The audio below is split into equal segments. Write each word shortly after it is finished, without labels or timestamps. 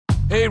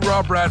Hey,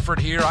 Rob Bradford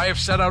here. I have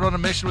set out on a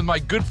mission with my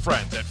good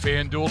friends at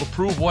FanDuel to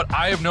prove what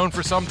I have known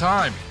for some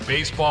time.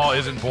 Baseball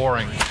isn't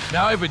boring.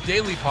 Now I have a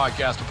daily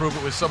podcast to prove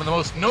it with some of the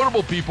most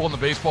notable people in the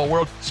baseball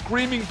world,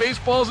 screaming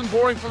baseball isn't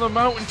boring from the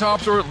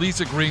mountaintops, or at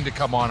least agreeing to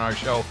come on our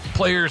show.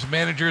 Players,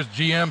 managers,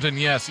 GMs, and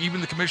yes, even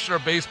the commissioner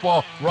of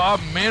baseball, Rob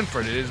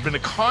Manfred. It has been a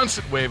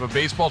constant wave of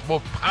baseball's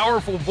most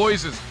powerful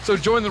voices. So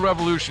join the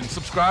revolution.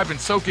 Subscribe and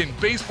soak in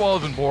Baseball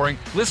Isn't Boring.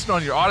 Listen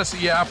on your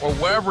Odyssey app or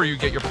wherever you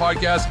get your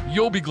podcasts.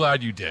 You'll be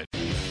glad you did.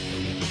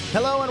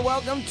 Hello and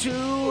welcome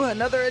to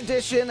another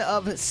edition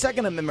of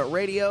Second Amendment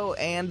Radio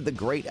and the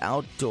Great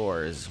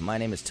Outdoors. My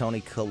name is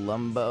Tony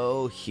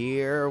Colombo,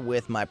 here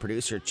with my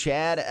producer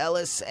Chad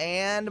Ellis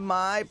and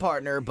my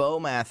partner Bo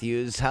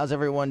Matthews. How's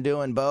everyone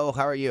doing, Bo?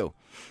 How are you?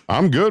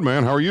 I'm good,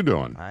 man. How are you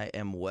doing? I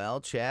am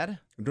well, Chad.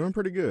 I'm doing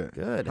pretty good.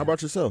 Good. How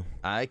about yourself?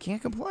 I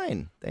can't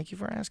complain. Thank you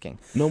for asking.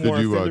 No more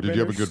Did you fender have a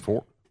benders? good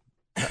four?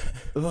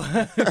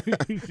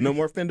 No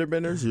more fender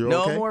benders? You're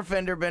No okay? more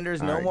fender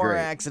benders, All no right, more great.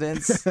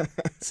 accidents.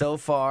 So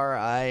far,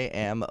 I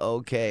am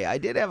okay. I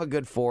did have a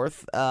good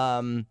fourth.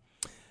 How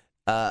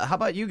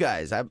about you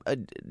guys? I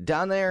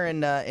down there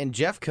in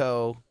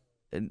Jeffco,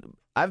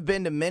 I've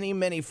been to many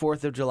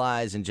 4th of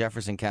Julys in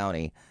Jefferson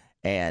County,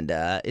 and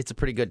it's a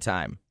pretty good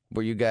time.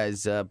 Were you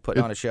guys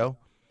putting on a show?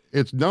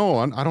 No,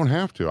 I don't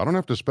have to. I don't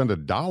have to spend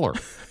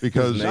 $1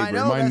 because I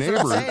know, my that's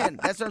neighbors. what I'm saying.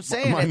 That's what I'm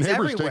saying. My It's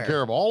neighbors everywhere. take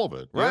care of all of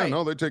it. Right. Yeah,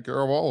 no, they take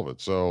care of all of it.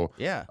 So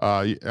Yeah.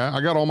 I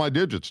got all my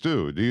digits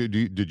too.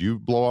 Did you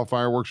blow off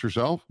fireworks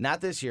yourself?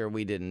 Not this year.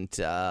 We didn't.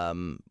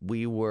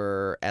 We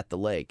were at the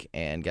lake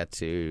and got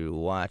to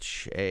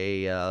watch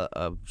a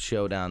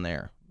show down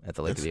there at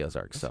the Lake of the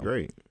Ozarks. So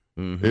Great.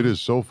 Mhm. It is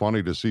so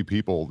funny to see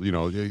people,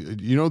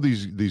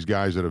 these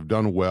guys that have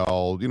done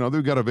well,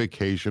 they've got a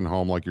vacation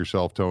home like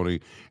yourself,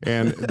 Tony,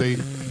 and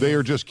they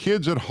are just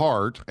kids at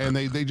heart, and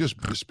they just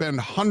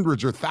spend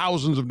hundreds or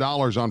thousands of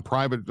dollars on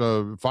private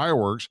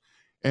fireworks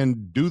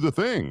and do the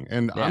thing.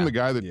 And Yeah. I'm the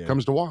guy that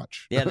comes to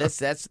watch. Yeah, there's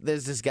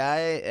this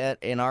guy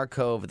in our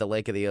cove at the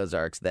Lake of the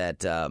Ozarks that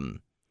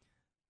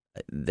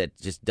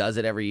just does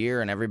it every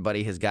year, and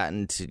everybody has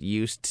gotten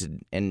used to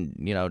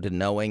to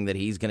knowing that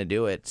he's going to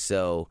do it.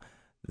 So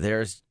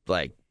there's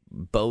like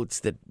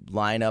boats that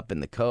line up in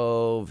the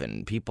cove,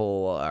 and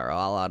people are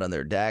all out on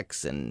their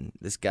decks, and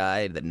this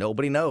guy that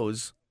nobody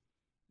knows,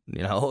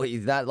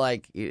 he's not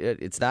like,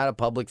 it's not a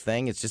public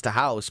thing. It's just a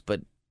house,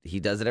 but he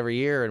does it every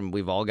year, and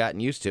we've all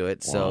gotten used to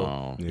it. So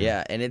Wow.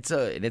 yeah, and it's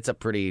a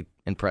pretty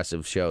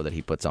impressive show that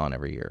he puts on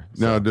every year.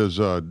 Now, does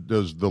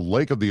the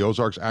Lake of the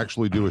Ozarks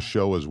actually do a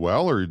show as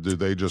well, or do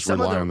they just Some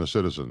of rely the- on the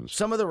citizens?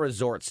 Some of the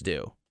resorts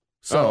do.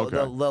 So Oh, okay.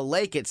 the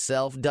lake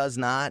itself does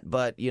not,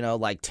 but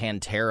like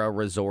Tantera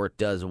Resort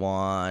does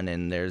one,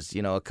 and there's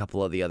a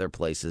couple of the other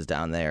places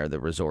down there, the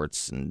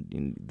resorts,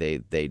 and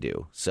they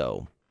do.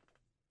 So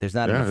there's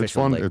not an it's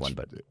official fun. lake one,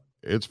 but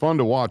It's fun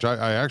to watch.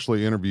 I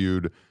actually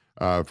interviewed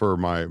for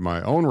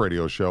my own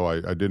radio show.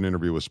 I did an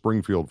interview with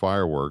Springfield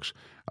Fireworks.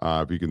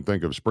 If you can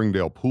think of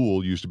Springdale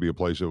Pool, used to be a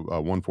place of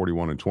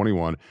 141 and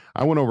 21.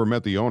 I went over and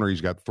met the owner.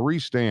 He's got 3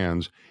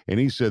 stands,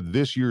 and he said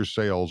this year's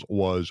sales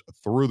was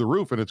through the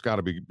roof, and it's got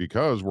to be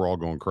because we're all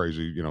going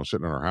crazy,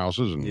 sitting in our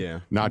houses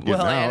and not getting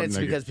well, out. and it's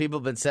they because people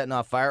have been setting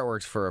off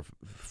fireworks for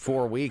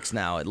 4 weeks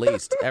now, at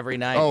least every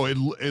night. Oh, at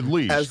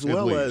least. As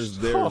well at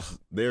as least.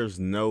 there's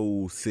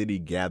no city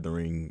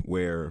gathering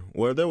where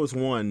there was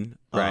one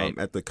Right.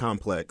 at the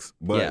complex.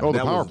 But Yeah. Oh, the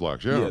that was-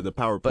 Powerplex, yeah. the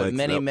Powerplex. But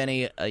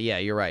many, that- yeah,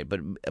 you're right.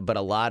 But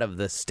a lot of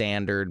the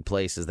standard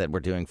places that were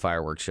doing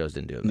fireworks shows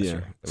didn't do them this Yeah.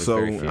 year. It was So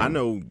very few.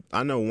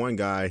 I know one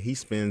guy, he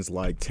spends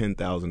like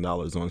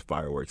 $10,000 on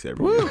fireworks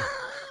every year.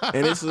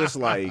 And it's just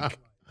like,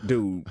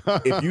 dude,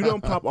 if you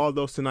don't pop all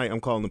those tonight, I'm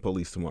calling the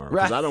police tomorrow.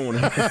 Because Right. I don't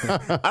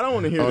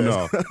want to hear Oh,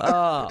 this. no.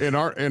 Oh.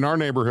 In our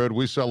neighborhood,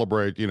 we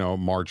celebrate,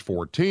 March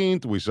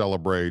 14th. We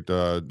celebrate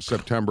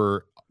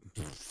September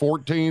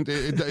 14th.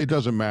 It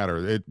doesn't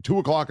matter. At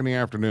 2:00 in the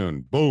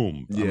afternoon,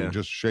 boom. I mean, Yeah.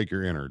 just shake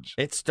your innards.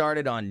 It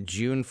started on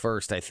June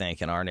 1st, I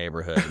think, in our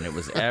neighborhood, and it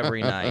was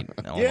every night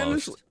almost. Yeah,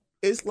 and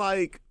it's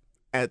like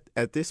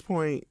at this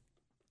point,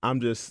 I'm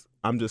just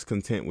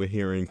content with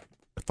hearing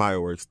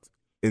fireworks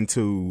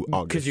into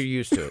August. Because you're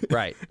used to it,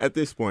 right? At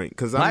this point,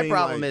 because My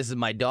problem is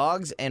my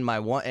dogs and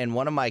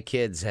one of my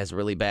kids has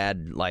really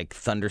bad like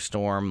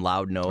thunderstorm,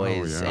 loud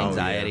noise, yeah.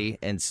 anxiety,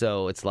 and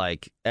so it's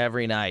like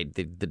every night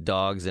the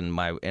dogs and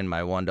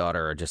my one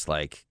daughter are just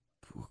like,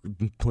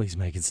 please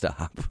make it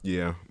stop.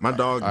 yeah, my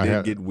dog I did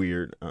had- get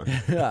weird.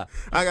 Yeah.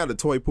 I got a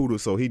toy poodle,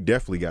 so he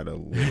definitely got a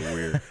little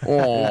weird.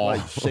 Oh,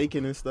 Like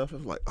shaking and stuff.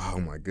 It's like,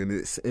 oh my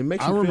goodness, it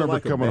makes I you feel remember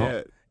like a coming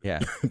bad Yeah,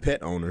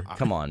 pet owner.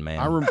 come on, man.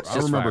 I It's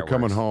just remember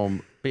coming fireworks.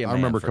 home. Be a I man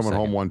remember for a coming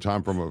home second. one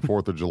time from a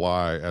 4th of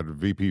July at a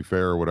VP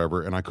fair or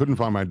whatever, and I couldn't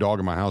find my dog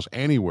in my house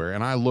anywhere.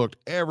 And I looked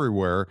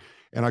everywhere,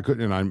 and I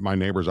couldn't. And my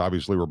neighbors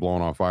obviously were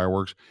blowing off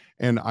fireworks,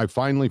 and I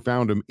finally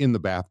found him in the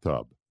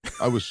bathtub.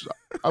 I was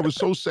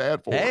so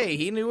sad for him. Hey,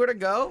 he knew where to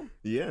go.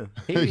 Yeah,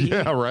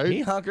 Yeah, right? He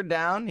hunkered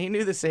down. He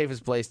knew the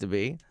safest place to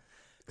be.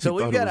 So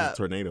He we've thought it got was a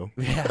tornado.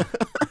 Yeah.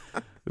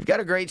 We've got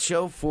a great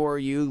show for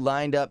you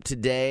lined up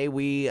today.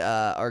 We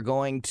are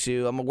going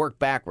to, I'm going to work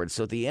backwards.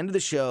 So at the end of the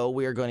show,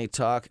 we are going to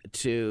talk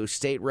to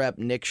State Rep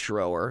Nick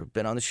Schroer.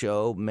 Been on the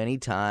show many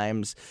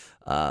times.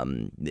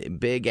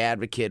 Big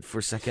advocate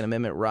for Second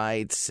Amendment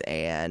rights.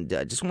 And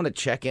just want to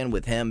check in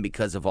with him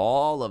because of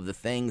all of the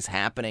things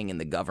happening in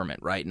the government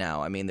right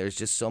now. I mean, there's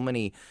just so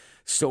many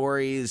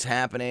stories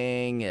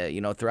happening,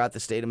 throughout the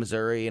state of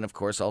Missouri. And, of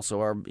course, also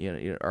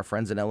our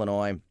friends in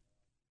Illinois.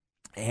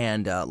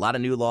 And a lot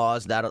of new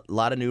laws, a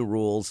lot of new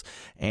rules,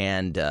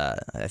 and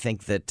I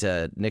think that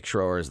Nick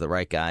Schroer is the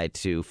right guy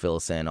to fill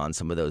us in on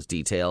some of those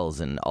details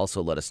and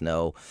also let us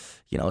know,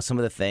 some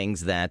of the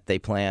things that they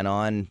plan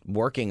on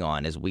working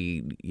on as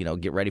we,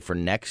 get ready for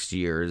next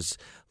year's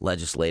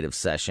legislative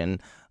session.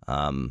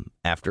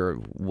 After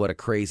what a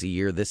crazy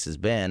year this has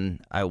been,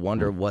 I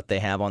wonder what they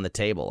have on the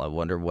table. I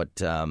wonder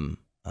what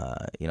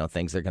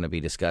things they're going to be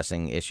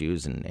discussing,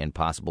 issues and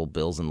possible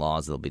bills and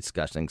laws they'll be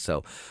discussing.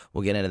 So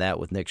we'll get into that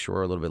with Nick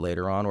Schroer a little bit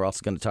later on. We're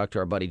also going to talk to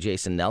our buddy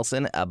Jason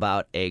Nelson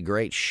about a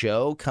great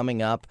show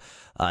coming up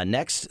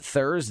next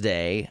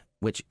Thursday,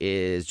 which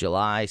is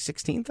July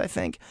 16th, I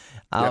think,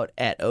 out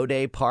at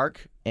O'Day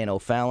Park in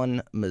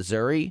O'Fallon,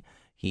 Missouri.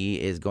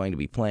 He is going to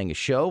be playing a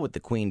show with the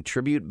Queen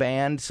Tribute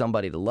Band,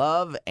 Somebody to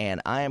Love,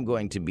 and I am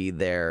going to be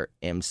there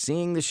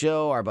emceeing the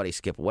show. Our buddy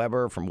Skip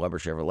Weber from Weber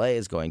Chevrolet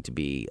is going to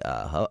be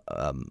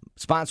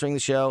sponsoring the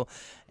show,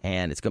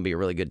 and it's going to be a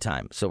really good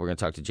time. So we're going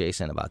to talk to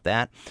Jason about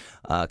that.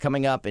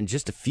 Coming up in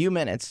just a few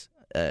minutes,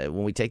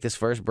 when we take this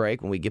first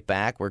break, when we get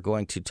back, we're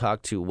going to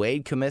talk to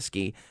Wade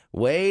Comiskey.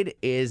 Wade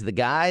is the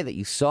guy that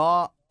you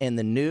saw in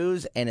the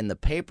news and in the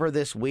paper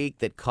this week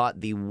that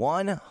caught the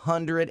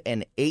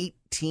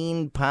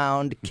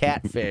 118-pound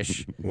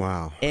catfish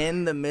wow.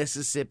 in the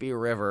Mississippi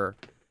River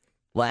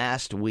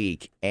last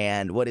week.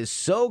 And what is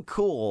so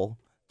cool,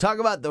 talk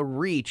about the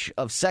reach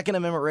of Second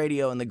Amendment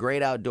Radio and the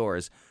great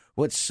outdoors.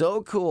 What's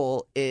so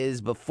cool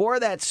is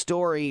before that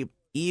story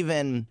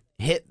even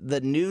hit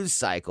the news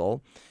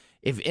cycle,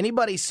 if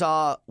anybody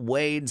saw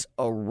Wade's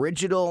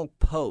original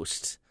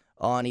post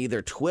on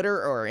either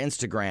Twitter or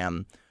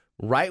Instagram,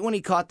 right when he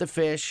caught the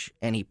fish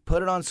and he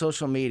put it on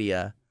social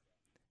media,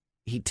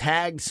 he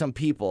tagged some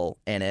people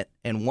in it,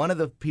 and one of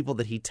the people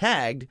that he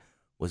tagged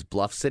was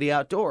Bluff City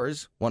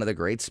Outdoors, one of the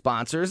great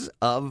sponsors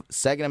of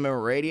Second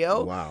Amendment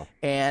Radio. Wow.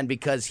 And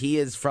because he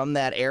is from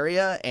that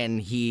area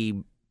and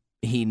he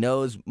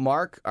knows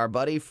Mark, our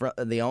buddy,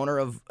 the owner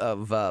of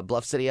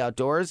Bluff City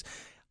Outdoors,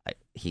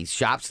 he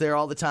shops there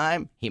all the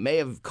time. He may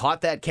have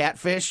caught that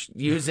catfish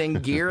using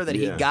gear that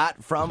he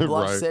got from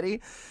Bluff Right.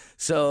 City.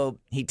 So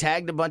he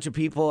tagged a bunch of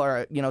people,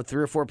 or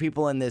 3 or 4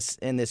 people in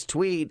this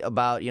tweet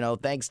about,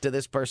 thanks to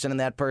this person and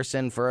that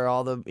person for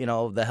all the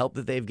the help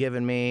that they've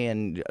given me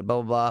and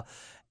blah blah blah.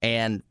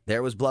 And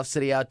there was Bluff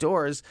City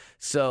Outdoors.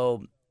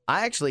 So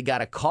I actually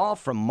got a call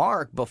from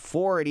Mark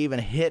before it even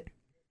hit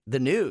the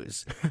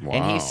news,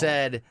 and he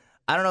said,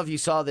 I don't know if you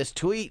saw this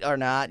tweet or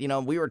not.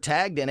 We were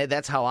tagged in it.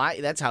 That's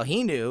how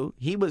he knew.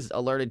 He was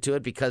alerted to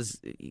it because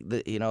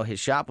his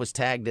shop was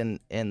tagged in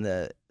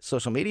the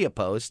social media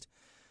post.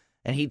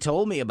 And he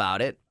told me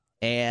about it,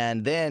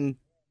 and then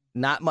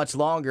not much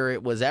longer,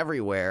 it was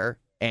everywhere.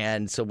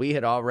 And so we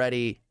had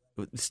already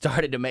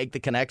started to make the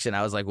connection.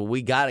 I was like, well,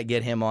 we got to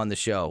get him on the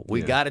show.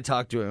 We got to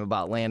talk to him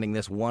about landing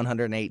this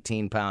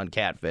 118-pound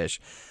catfish.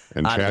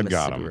 And Chad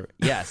got him.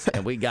 Yes,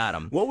 and we got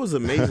him. What was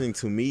amazing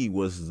to me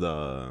was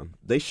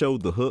they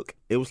showed the hook.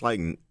 It was like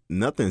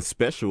nothing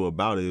special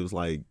about it. It was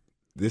like,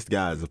 this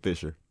guy is a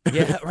fisher.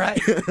 Yeah, right.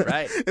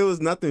 It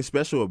was nothing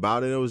special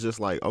about it. It was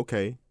just like,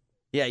 okay.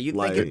 Yeah, you'd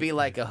think it'd be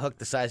like a hook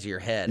the size of your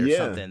head or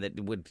something that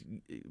would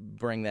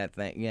bring that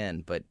thing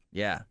in. But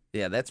yeah,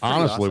 that's pretty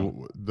honestly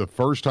awesome. The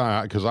first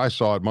time, because I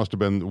saw it, must have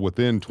been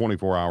within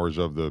 24 hours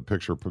of the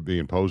picture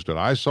being posted.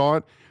 I saw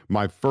it.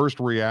 My first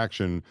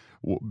reaction,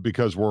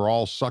 because we're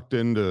all sucked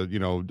into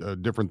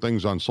different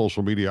things on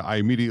social media, I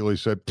immediately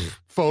said,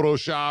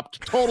 "Photoshopped,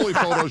 totally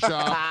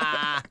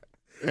photoshopped,"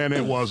 and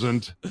it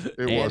wasn't.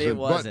 It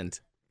wasn't.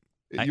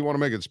 You want to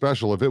make it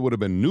special. If it would have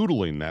been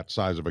noodling that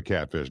size of a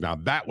catfish, now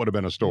that would have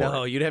been a story.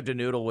 No, you'd have to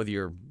noodle with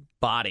your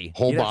body.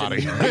 Whole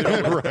body.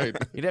 Right.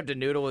 You'd have to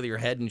noodle with your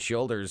head and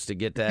shoulders to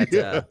get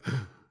that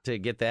to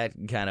get that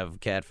kind of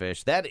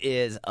catfish. That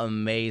is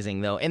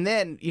amazing, though. And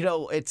then,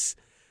 it's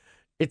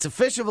a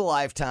fish of a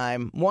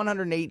lifetime,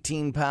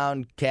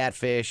 118-pound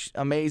catfish,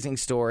 amazing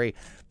story.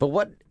 But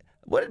what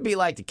would it be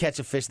like to catch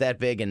a fish that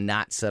big and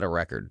not set a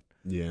record?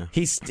 Yeah.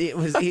 It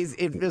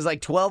was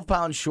like 12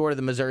 pounds short of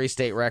the Missouri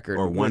state record.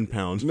 Or 1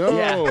 pound.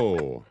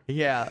 No.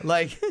 Yeah,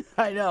 like,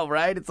 I know,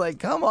 right? It's like,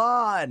 come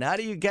on. How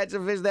do you catch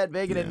a fish that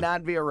big and it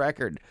not be a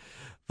record?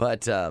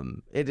 But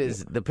it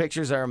is. The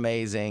pictures are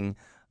amazing.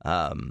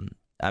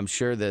 I'm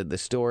sure the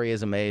story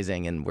is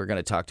amazing, and we're going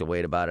to talk to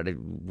Wade about it.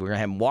 We're going to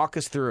have him walk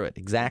us through it,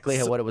 exactly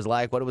what it was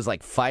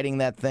like fighting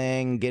that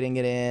thing, getting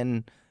it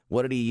in,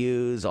 what did he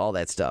use, all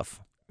that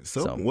stuff.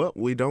 So what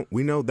we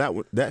know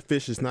that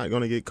fish is not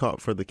going to get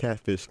caught for the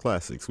Catfish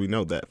Classics. We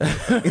know that.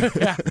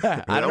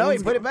 I don't know. He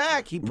put it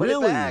back. He put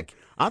it back.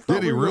 I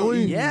thought Did he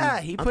really? Yeah,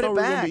 he put it back. We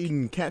were going to be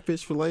eating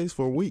catfish fillets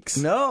for weeks.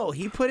 No,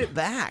 he put it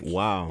back.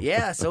 Wow.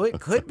 Yeah, so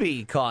it could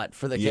be caught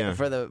for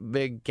the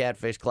big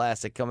Catfish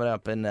Classic coming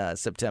up in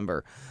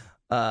September.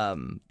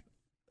 Hold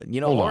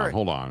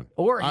on.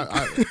 Or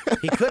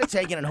he could have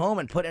taken it home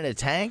and put it in a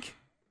tank,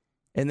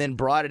 and then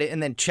brought it in,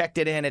 and then checked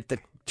it in at the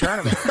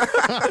tournament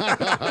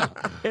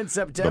in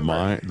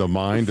September. The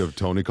mind of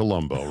Tony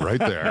Colombo, right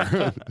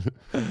there.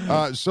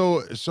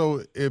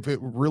 So if it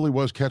really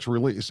was catch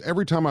release,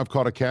 every time I've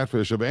caught a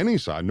catfish of any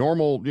size,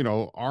 normal,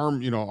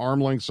 arm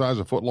length size,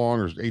 a foot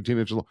long or 18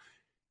 inches long,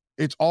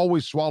 it's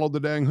always swallowed the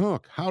dang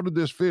hook. How did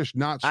this fish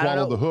not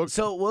swallow the hook?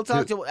 So we'll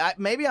talk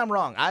maybe I'm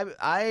wrong.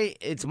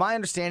 It's my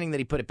understanding that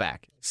he put it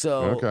back.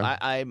 So okay.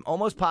 I'm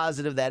almost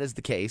positive that is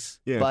the case.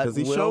 Yeah, because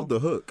he showed the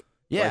hook.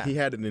 Yeah, like he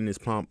had it in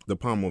the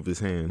palm of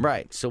his hand.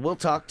 Right. So we'll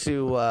talk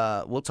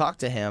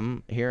to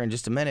him here in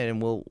just a minute,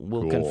 and we'll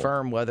Cool.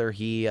 confirm whether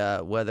he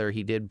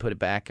did put it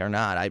back or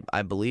not.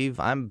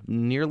 I'm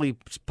nearly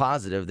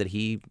positive that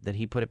he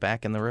put it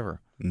back in the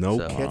river.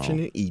 Catching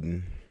and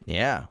eating.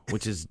 Yeah,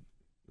 which is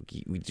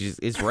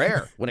it's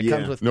rare when it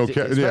comes with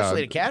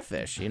especially to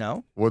catfish.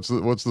 What's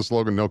the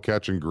slogan? No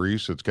catch and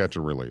grease. It's catch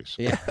and release.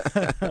 Yeah.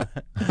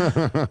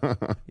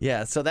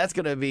 Yeah. So that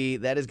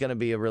is gonna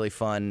be a really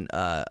fun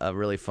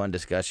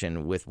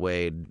discussion with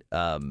Wade.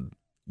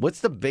 What's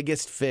the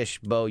biggest fish,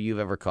 Bo, you've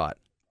ever caught?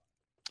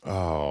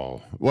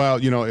 Oh, well,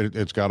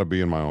 it's got to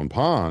be in my own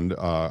pond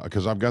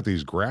because I've got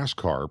these grass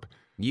carp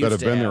that have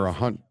been there a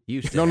hunt.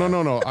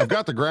 No. I've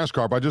got the grass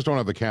carp. I just don't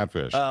have the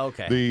catfish. Oh,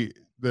 okay.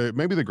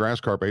 Maybe the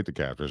grass carp ate the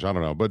catfish. I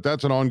don't know, but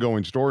that's an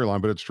ongoing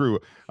storyline. But it's true.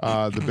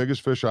 The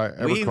biggest fish I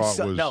ever caught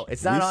was no.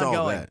 It's not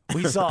ongoing.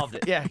 We solved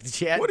it. Yeah,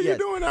 Chad. What are you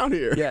doing out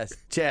here? Yes,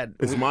 Chad.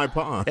 It's my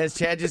pond. As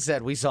Chad just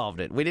said, we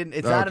solved it. We didn't.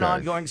 It's not an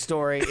ongoing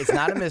story. It's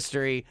not a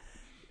mystery.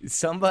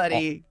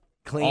 Somebody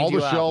cleaned all you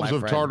the out, shelves my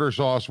of friend. tartar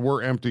sauce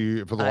were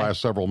empty for the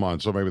last several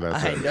months. So maybe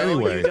that's it. I know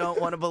Anyway, you don't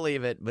want to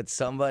believe it, but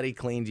somebody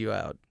cleaned you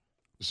out.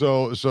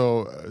 So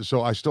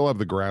I still have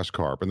the grass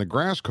carp, and the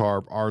grass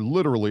carp are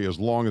literally as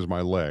long as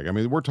my leg. I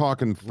mean, we're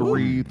talking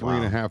three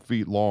and a half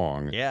feet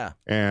long. Yeah,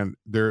 and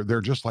they're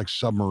just like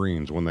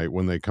submarines when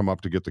they come up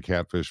to get the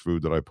catfish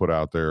food that I put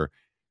out there.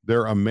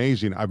 They're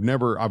amazing.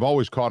 I've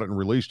always caught it and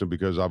released them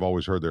because I've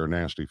always heard they're a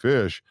nasty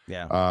fish.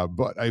 Yeah.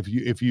 But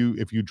if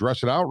you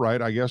dress it out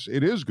right, I guess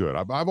it is good.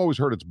 I've always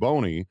heard it's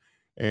bony,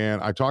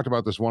 and I talked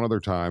about this one other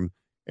time.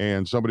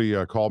 And somebody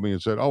called me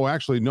and said, "Oh,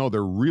 actually, no,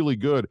 they're really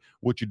good.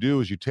 What you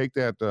do is you take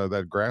that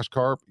grass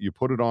carp, you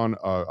put it on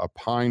a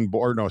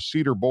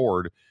cedar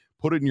board,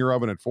 put it in your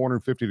oven at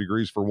 450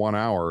 degrees for 1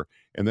 hour,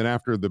 and then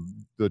after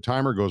the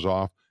timer goes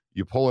off,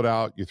 you pull it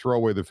out, you throw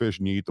away the fish,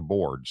 and you eat the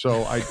board."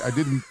 So I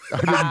didn't go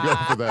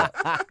for that.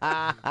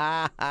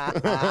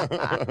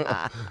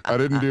 I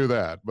didn't do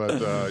that,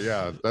 but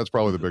yeah, that's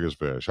probably the biggest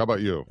fish. How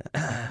about you?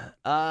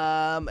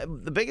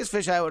 The biggest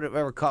fish I would have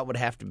ever caught would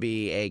have to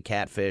be a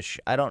catfish.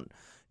 I don't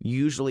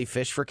usually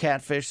fish for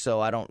catfish, so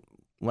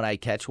when I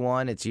catch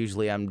one, it's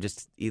usually I'm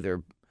just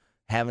either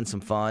having some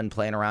fun,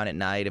 playing around at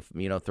night, if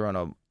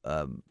throwing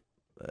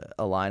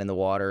a line in the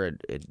water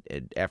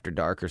after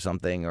dark or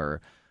something, or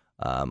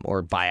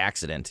by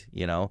accident,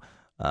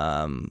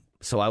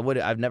 So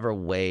I've never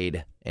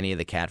weighed any of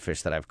the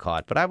catfish that I've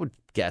caught, but I would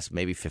guess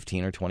maybe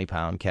 15 or 20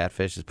 pound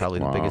catfish is probably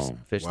the biggest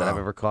fish that I've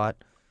ever caught.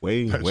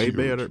 Way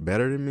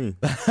better than me.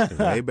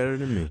 Way better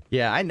than me.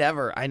 Yeah, I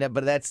never,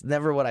 but that's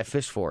never what I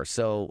fish for.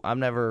 So I'm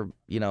never,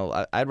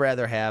 I'd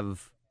rather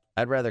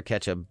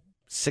catch a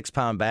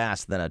 6-pound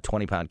bass than a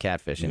 20-pound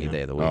catfish any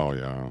day of the week. Oh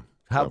yeah.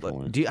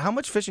 How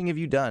much fishing have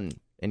you done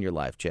in your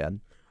life, Chad?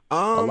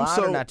 A lot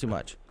or not too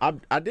much?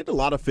 I did a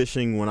lot of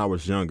fishing when I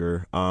was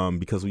younger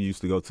because we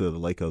used to go to the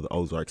Lake of the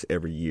Ozarks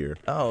every year.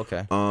 Oh,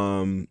 okay.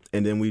 And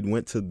then we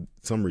went to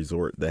some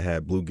resort that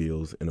had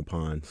bluegills in a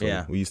pond.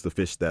 So we used to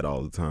fish that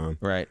all the time.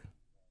 Right.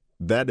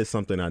 That is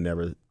something I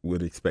never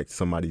would expect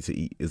somebody to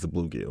eat is a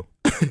bluegill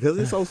because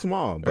it's so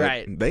small. But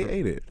right. They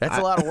ate it. That's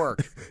a lot of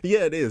work. Yeah,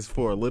 it is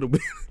for a little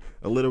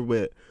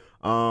bit.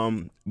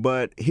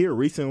 But here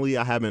recently,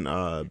 I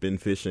haven't been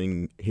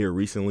fishing here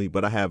recently,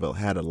 but I have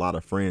had a lot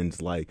of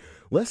friends like,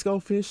 let's go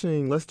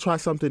fishing, let's try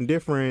something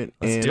different.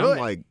 Let's do it. I'm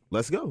like,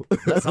 let's go.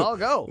 Let's all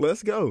go.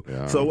 Let's go.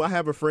 Yeah. So I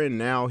have a friend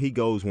now, he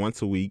goes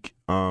once a week.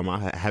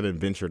 I haven't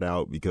ventured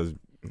out because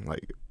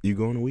like, you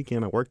go on the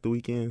weekend, I work the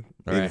weekend,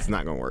 right. It's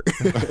not going to work.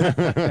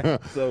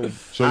 so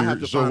I have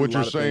to find what a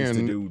you're lot of things to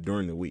saying do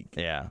during the week.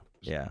 Yeah.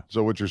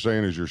 So what you're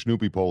saying is your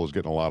Snoopy pole is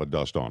getting a lot of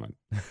dust on it.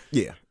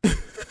 Yeah.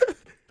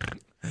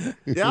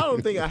 Yeah, I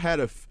don't think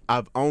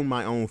I've owned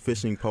my own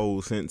fishing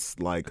pole since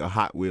like a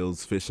Hot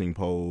Wheels fishing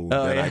pole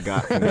I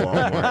got from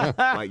Walmart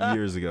like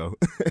years ago.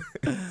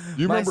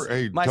 You remember?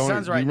 My Tony,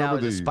 son's right now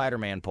is a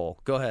Spider-Man pole.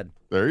 Go ahead.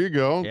 There you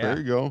go. Yeah. There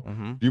you go.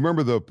 Mm-hmm. Do you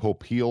remember the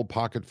Popeil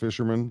pocket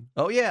fisherman?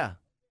 Oh yeah.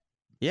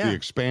 Yeah. The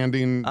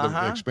expanding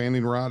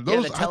rod. The I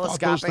thought those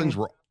telescoping. things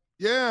were.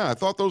 Yeah, I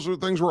thought those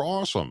things were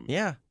awesome.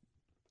 Yeah.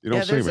 You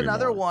don't see there's them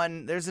another anymore.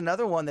 one. There's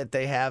another one that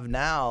they have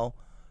now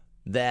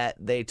that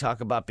they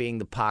talk about being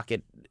the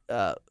pocket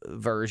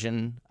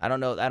version. I don't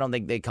know. I don't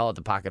think they call it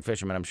the pocket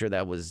fisherman. I'm sure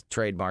that was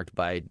trademarked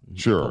by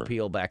Sure.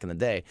 Peel back in the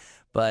day.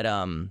 But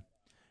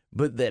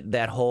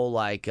that whole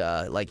like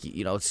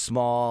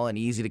small and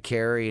easy to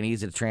carry and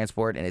easy to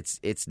transport, and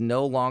it's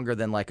no longer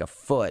than like a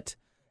foot,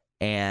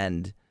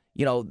 and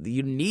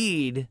you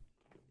need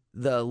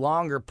the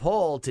longer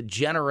pole to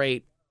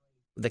generate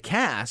the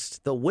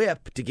cast, the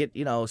whip to get,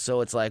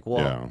 so it's like,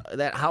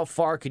 that how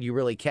far could you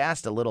really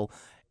cast a little?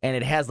 And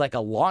it has like a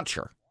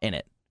launcher in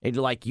it. It's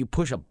like you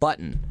push a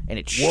button and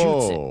it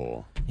shoots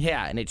it.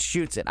 Yeah, and it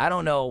shoots it. I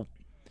don't know.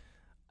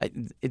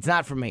 It's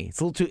not for me.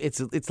 It's a little too. It's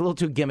a little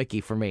too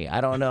gimmicky for me.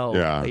 I don't know.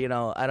 Yeah.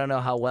 I don't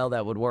know how well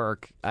that would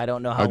work. I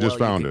don't know how well you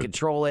can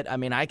control it. I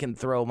mean, I can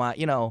throw my.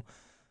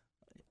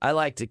 I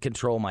like to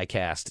control my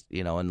cast,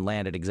 and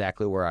land it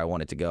exactly where I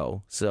want it to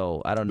go.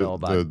 So I don't know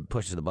about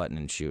pushing the button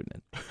and shooting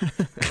it.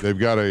 They've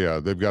got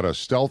a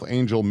Stealth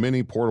Angel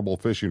mini portable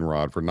fishing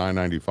rod for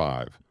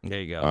 $9.95. There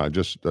you go. I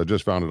just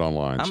found it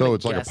online. So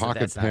it's like a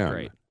pocket pen. Not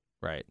great.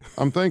 Right.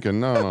 I'm thinking,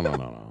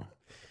 no.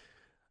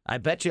 I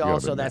bet you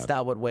also that's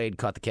not what Wade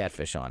caught the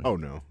catfish on. Oh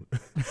no.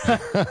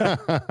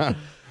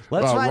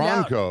 Let's find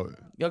Ronco. out.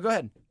 Yo, go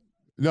ahead.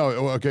 No,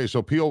 okay.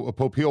 So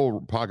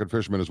Peel pocket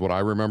fisherman is what I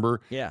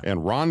remember. Yeah.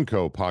 And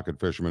Ronco pocket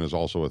fisherman is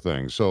also a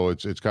thing. So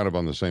it's kind of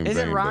on the same.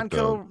 Isn't vein,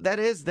 Ronco?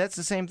 That's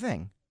the same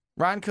thing.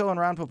 Ronco and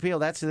Ron Popeil.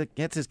 That's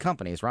his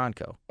company. It's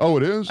Ronco. Oh,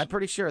 it is. I'm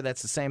pretty sure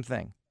that's the same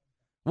thing.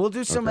 We'll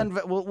do some.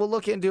 Okay. We'll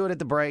look into it at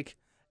the break.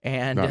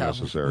 And not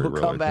necessary, we'll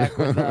really. come back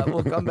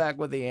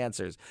with the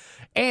answers.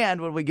 And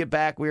when we get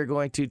back, we are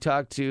going to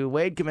talk to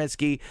Wade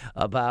Kaminsky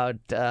about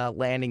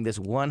landing this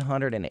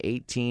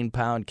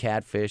 118-pound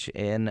catfish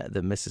in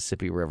the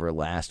Mississippi River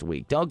last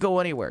week. Don't go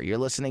anywhere. You're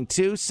listening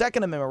to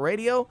Second Amendment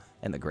Radio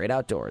and the Great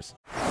Outdoors.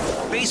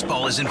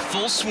 Baseball is in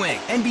full swing.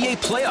 NBA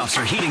playoffs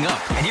are heating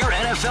up, and your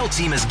NFL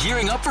team is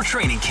gearing up for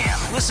training camp.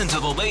 Listen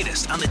to the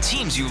latest on the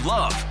teams you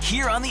love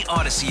here on the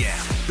Odyssey app.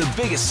 The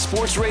biggest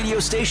sports radio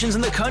stations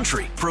in the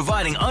country,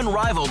 providing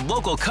unrivaled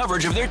local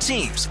coverage of their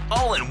teams,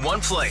 all in one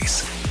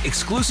place.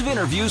 Exclusive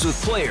interviews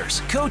with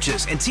players,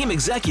 coaches, and team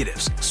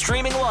executives,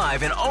 streaming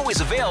live and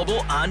always available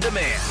on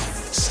demand.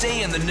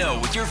 Stay in the know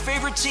with your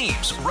favorite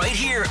teams right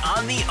here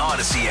on the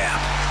Odyssey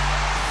app.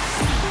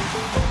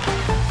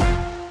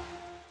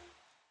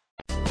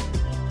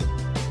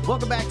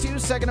 Welcome back to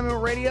Second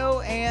Amendment Radio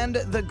and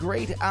the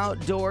Great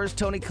Outdoors.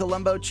 Tony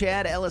Colombo,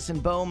 Chad Ellis,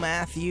 and Bo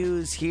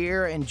Matthews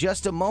here. In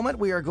just a moment,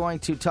 we are going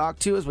to talk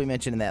to, as we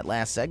mentioned in that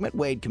last segment,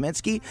 Wade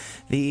Kaminsky,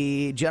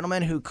 the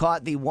gentleman who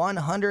caught the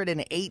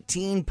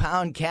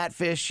 118-pound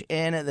catfish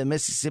in the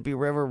Mississippi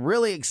River.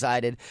 Really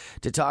excited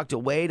to talk to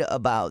Wade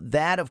about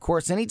that. Of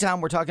course,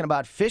 anytime we're talking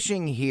about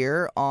fishing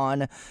here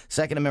on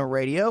Second Amendment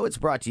Radio, it's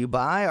brought to you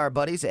by our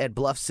buddies at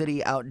Bluff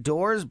City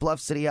Outdoors.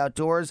 Bluff City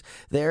Outdoors,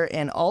 they're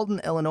in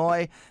Alton,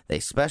 Illinois.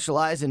 They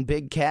specialize in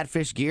big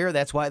catfish gear.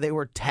 That's why they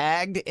were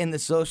tagged in the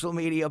social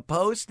media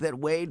post that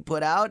Wade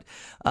put out.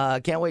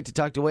 Can't wait to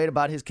talk to Wade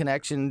about his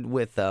connection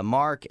with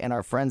Mark and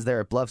our friends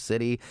there at Bluff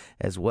City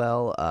as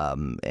well.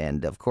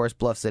 And, of course,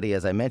 Bluff City,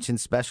 as I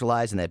mentioned,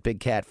 specialize in that big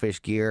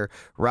catfish gear,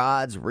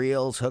 rods,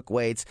 reels, hook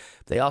weights.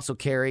 They also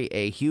carry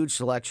a huge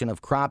selection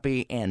of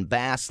crappie and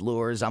bass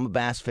lures. I'm a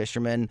bass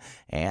fisherman,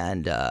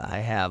 and I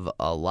have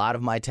a lot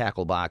of my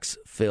tackle box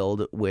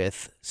filled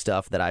with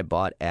stuff that I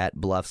bought at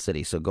Bluff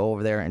City. So go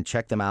over there and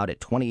check them out at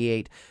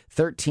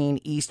 2813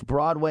 East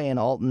Broadway in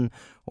Alton,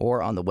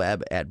 or on the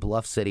web at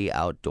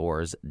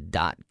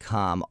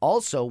bluffcityoutdoors.com.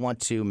 Also want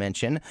to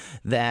mention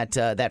that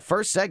that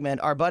first segment,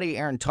 our buddy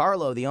Aaron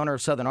Tarlow, the owner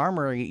of Southern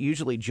Armory,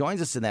 usually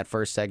joins us in that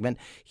first segment.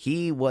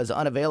 He was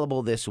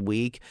unavailable this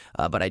week,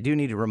 but I do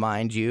need to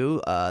remind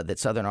you that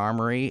Southern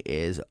Armory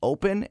is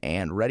open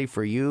and ready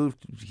for you.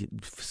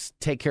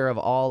 Take care of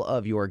all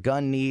of your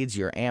gun needs,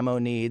 your ammo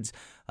needs.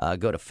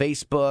 Go to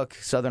Facebook,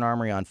 Southern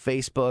Armory on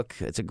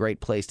Facebook. It's a great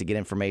place to get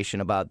information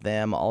about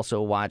them.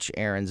 Also watch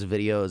Aaron's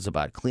videos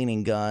about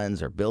cleaning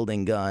guns or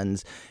building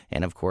guns.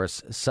 And, of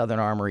course,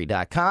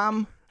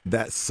 southernarmory.com.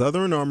 That's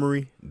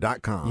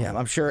southernarmory.com. Yeah,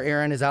 I'm sure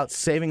Aaron is out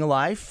saving a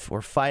life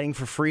or fighting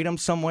for freedom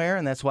somewhere,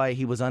 and that's why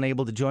he was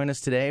unable to join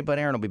us today. But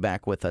Aaron will be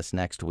back with us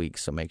next week,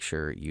 so make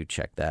sure you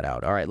check that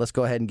out. All right, let's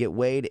go ahead and get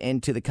Wade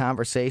into the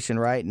conversation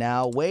right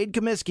now. Wade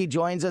Kaminsky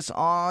joins us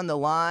on the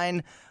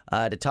line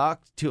to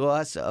talk to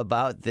us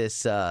about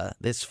this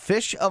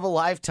fish of a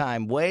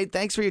lifetime. Wade,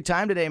 thanks for your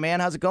time today,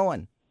 man. How's it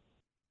going?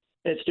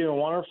 It's doing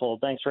wonderful.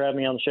 Thanks for having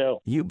me on the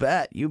show. You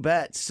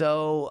bet.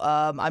 So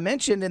I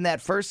mentioned in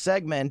that first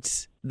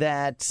segment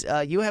that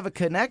you have a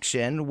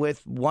connection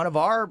with one of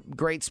our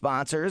great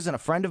sponsors and a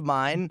friend of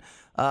mine,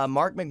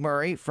 Mark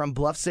McMurray from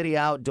Bluff City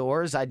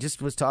Outdoors. I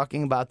just was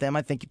talking about them.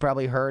 I think you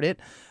probably heard it.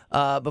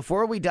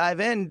 Before we dive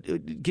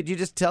in, could you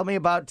just tell me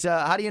about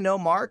how do you know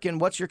Mark and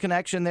what's your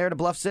connection there to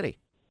Bluff City?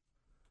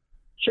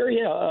 Sure,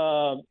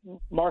 yeah.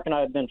 Mark and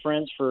I have been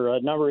friends for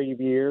a number of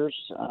years.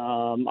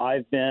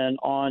 I've been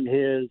on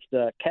his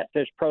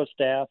Catfish Pro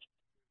staff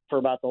for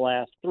about the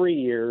last 3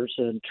 years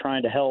and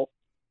trying to help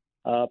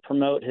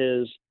promote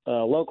his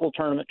local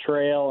tournament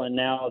trail and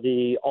now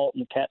the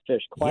Alton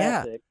Catfish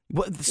Classic. Yeah.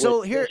 Well,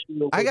 so here,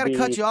 I got to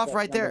cut you off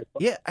right there.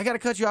 Yeah, I got to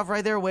cut you off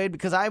right there, Wade,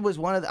 because I was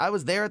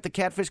there at the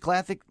Catfish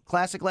Classic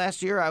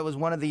last year. I was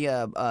one of the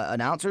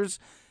announcers.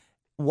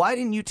 Why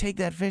didn't you take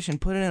that fish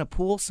and put it in a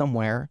pool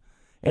somewhere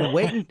and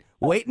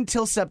wait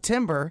until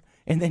September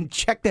and then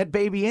check that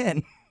baby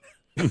in?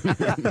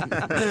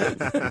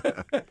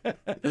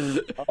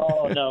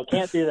 Oh no,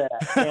 can't do that.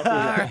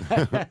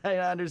 Right. I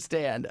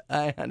understand.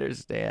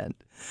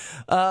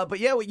 But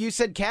yeah, what you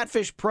said,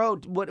 Catfish Pro.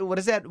 What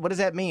does that? What does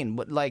that mean?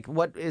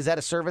 What is that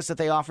a service that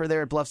they offer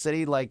there at Bluff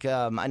City?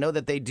 I know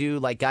that they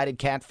do guided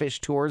catfish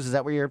tours. Is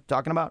that what you're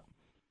talking about?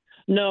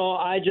 No,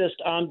 I'm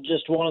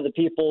just one of the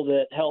people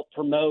that help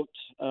promote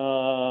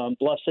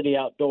Bluff City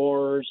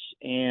Outdoors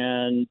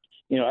and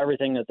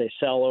everything that they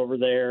sell over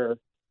there.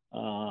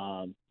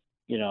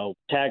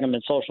 Tag them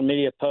in social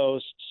media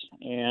posts.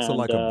 And, so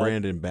like a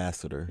brand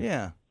ambassador.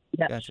 Yeah.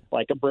 Yes, Gotcha.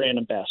 like a brand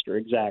ambassador,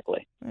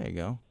 exactly. There you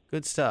go.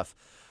 Good stuff.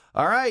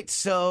 All right,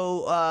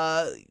 so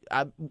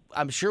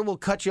I'm sure we'll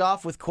cut you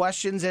off with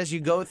questions as you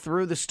go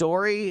through the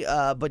story,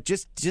 but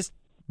just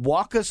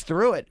walk us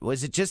through it.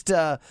 Was it just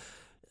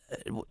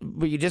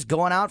were you just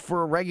going out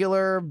for a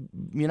regular,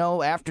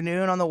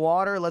 afternoon on the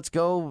water? Let's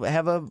go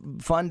have a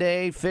fun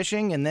day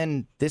fishing, and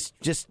then this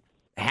just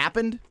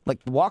happened?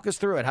 Walk us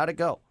through it. How'd it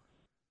go?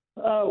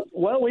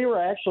 Well, we were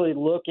actually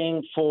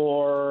looking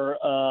for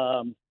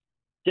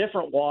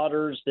different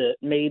waters that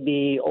may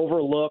be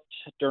overlooked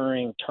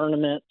during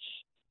tournaments,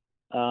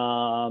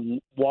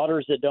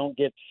 waters that don't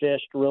get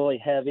fished really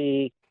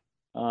heavy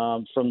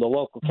from the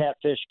local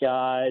catfish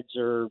guides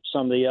or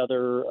some of the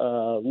other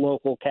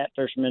local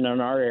catfishermen in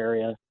our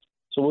area.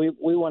 So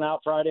we went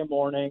out Friday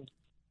morning,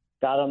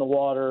 got on the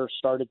water,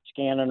 started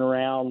scanning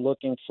around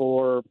looking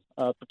for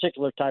a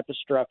particular type of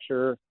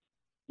structure.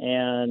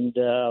 And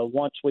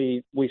once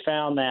we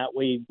found that,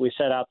 we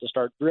set out to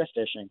start drift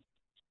fishing.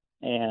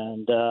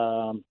 And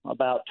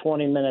about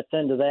 20 minutes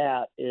into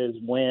that is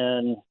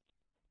when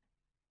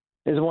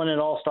it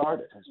all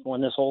started. Is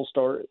when this whole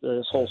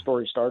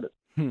story started.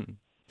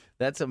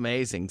 That's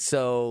amazing.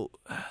 So,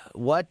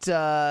 what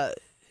type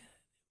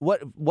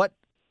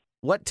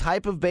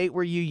of bait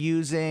were you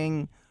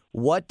using?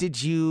 What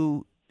did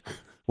you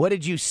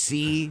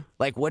see?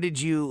 When did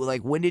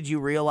you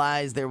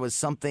realize there was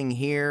something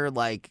here?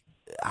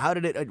 How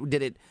did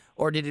it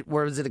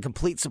was it a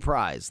complete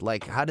surprise?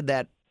 How did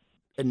that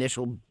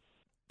initial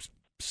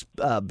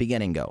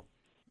beginning go?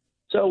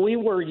 So we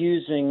were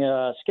using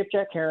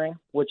skipjack herring,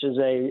 which is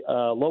a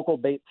local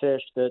bait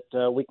fish that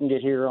we can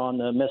get here on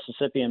the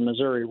Mississippi and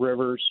Missouri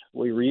rivers.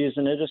 We were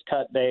using it as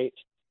cut bait,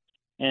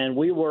 and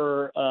we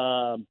were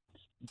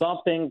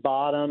bumping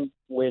bottom,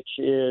 which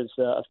is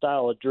a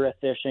style of drift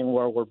fishing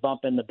where we're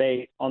bumping the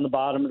bait on the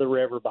bottom of the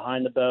river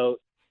behind the boat,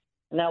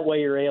 and that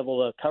way you're able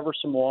to cover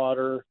some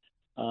water.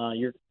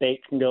 Your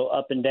bait can go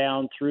up and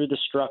down through the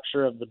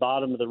structure of the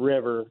bottom of the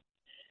river.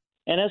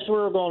 And as we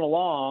were going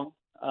along,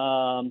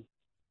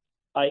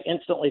 I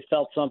instantly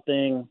felt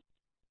something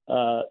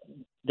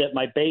that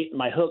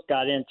my hook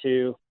got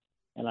into,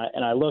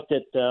 and I looked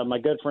at my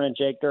good friend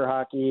Jake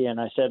Gerhockey,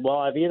 and I said, well,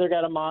 I've either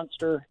got a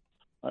monster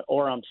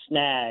or I'm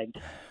snagged.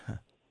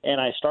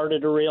 And I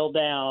started to reel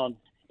down,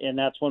 and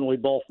that's when we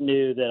both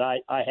knew that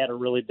I had a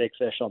really big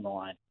fish on the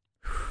line.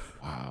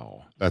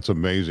 Wow, that's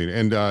amazing.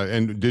 And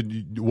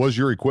was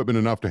your equipment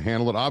enough to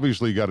handle it?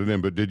 Obviously, you got it in,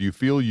 but did you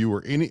feel you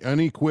were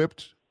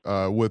unequipped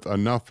with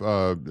enough,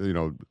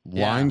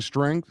 line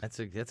strength? That's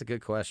a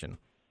good question.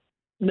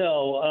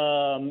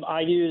 No,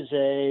 I use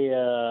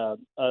a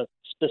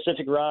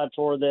specific rod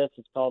for this.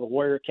 It's called a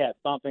Warrior Cat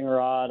bumping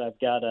rod. I've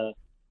got a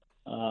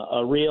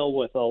reel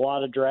with a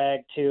lot of drag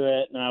to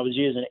it, and I was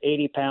using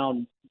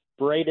 80-pound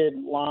braided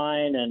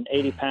line and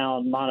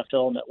 80-pound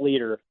monofilament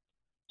leader.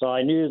 So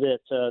I knew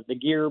that the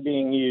gear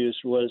being used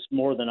was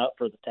more than up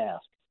for the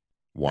task.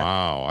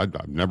 Wow,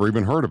 I've never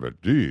even heard of it.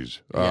 Jeez.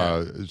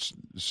 Yeah.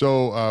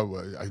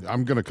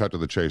 I'm going to cut to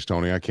the chase,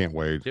 Tony. I can't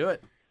wait. Do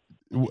it.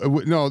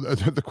 No,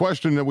 the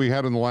question that we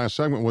had in the last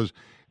segment was,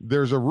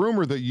 there's a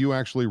rumor that you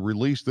actually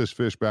released this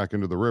fish back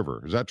into the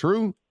river. Is that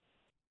true?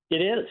 It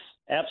is.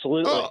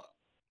 Absolutely.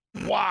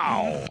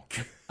 Wow.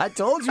 I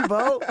told you,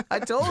 Bo. I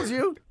told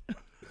you.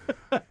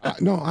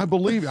 No, I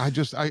believe. I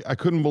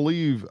couldn't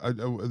believe.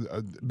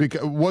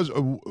 Because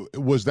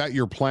was that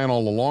your plan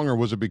all along, or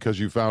was it because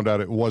you found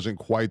out it wasn't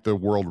quite the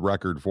world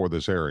record for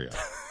this area?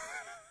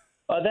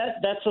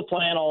 That's the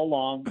plan all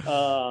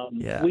along.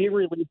 Yeah. We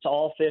release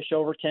all fish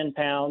over 10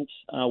 pounds.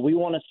 We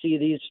want to see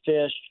these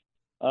fish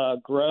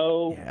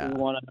grow. Yeah.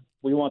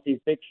 We want these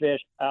big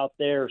fish out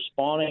there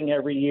spawning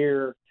every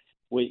year.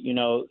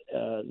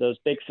 Those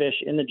big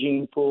fish in the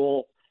gene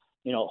pool.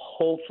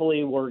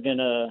 Hopefully we're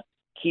gonna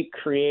keep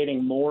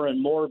creating more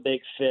and more big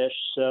fish,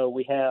 so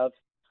we have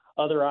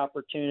other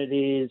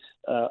opportunities.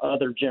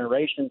 Other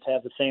generations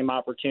have the same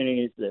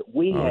opportunities that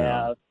we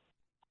have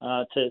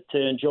to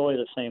enjoy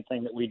the same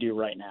thing that we do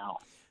right now.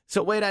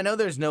 So, Wade, I know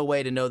there's no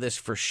way to know this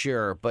for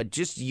sure, but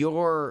just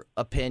your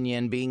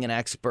opinion, being an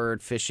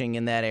expert fishing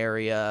in that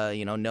area,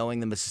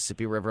 knowing the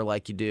Mississippi River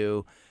like you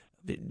do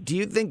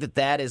you think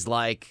that is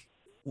like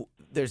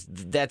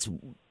that's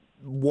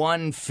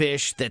one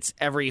fish that's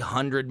every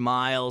 100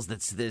 miles,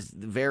 that's this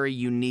very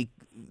unique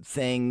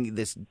thing,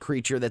 this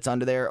creature that's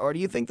under there? Or do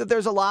you think that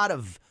there's a lot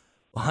of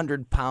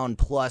 100-pound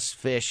plus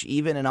fish,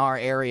 even in our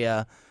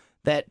area,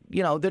 that,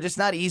 they're just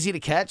not easy to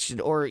catch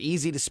or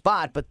easy to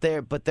spot, but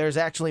there's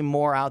actually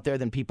more out there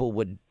than people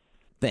would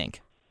think?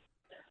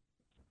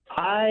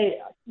 I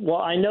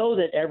know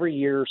that every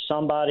year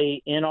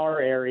somebody in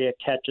our area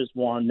catches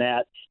one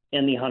that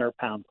in the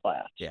 100-pound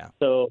class. Yeah.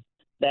 So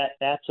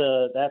that's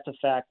a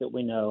fact that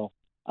we know.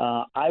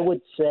 I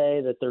would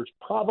say that there's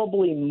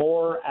probably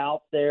more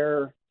out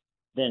there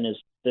than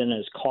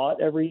is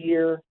caught every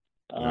year.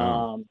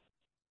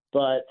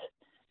 But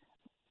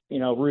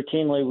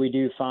routinely we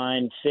do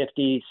find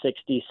 50,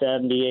 60,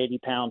 70,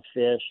 80-pound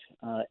fish.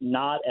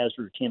 Not as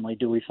routinely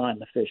do we find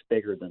the fish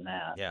bigger than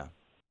that.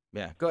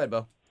 Yeah. Go ahead,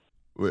 Bo.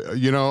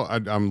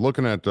 I'm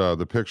looking at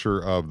the picture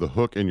of the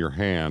hook in your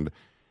hand.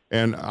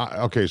 And,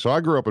 so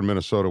I grew up in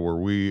Minnesota where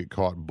we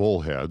caught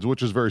bullheads,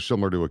 which is very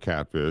similar to a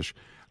catfish.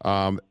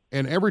 And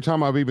every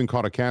time I've even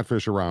caught a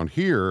catfish around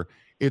here,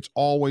 it's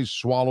always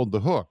swallowed the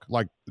hook.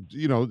 Like,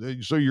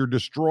 so you're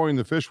destroying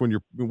the fish when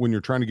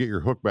you're trying to get your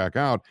hook back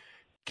out.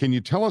 Can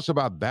you tell us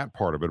about that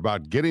part of it,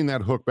 about getting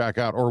that hook back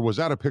out? Or was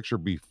that a picture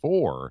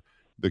before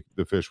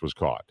the fish was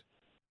caught?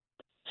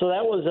 So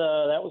that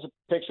was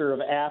a picture of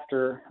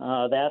after.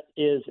 That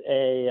is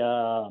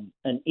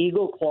an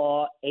Eagle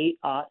Claw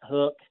 8/0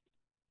 hook.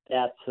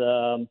 That's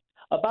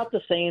about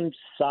the same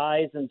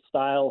size and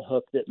style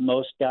hook that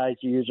most guys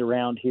use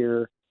around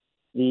here.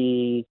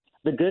 The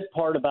good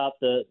part about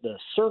the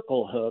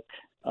circle hook,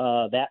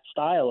 that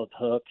style of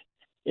hook,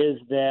 is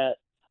that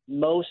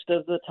most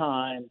of the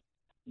time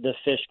the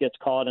fish gets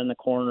caught in the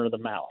corner of the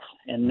mouth,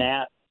 and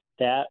that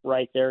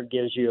right there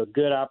gives you a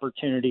good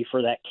opportunity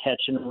for that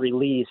catch and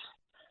release.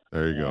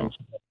 There you go.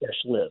 The fish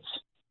lives.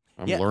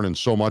 I'm learning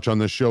so much on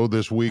this show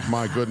this week.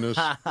 My goodness.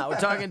 We're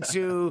talking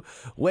to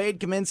Wade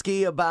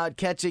Kaminsky about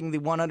catching the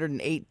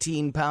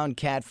 118-pound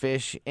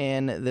catfish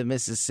in the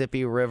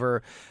Mississippi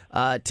River.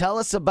 Tell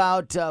us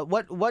about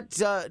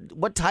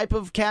what type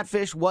of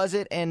catfish was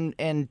it,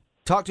 and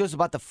talk to us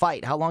about the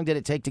fight. How long did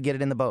it take to get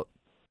it in the boat?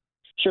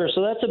 Sure.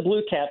 So that's a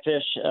blue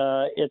catfish.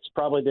 It's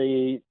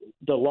probably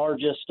the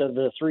largest of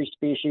the three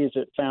species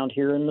that's found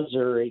here in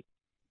Missouri.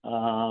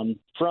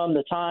 From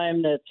the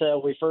time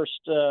that we first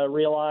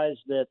realized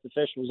that the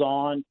fish was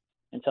on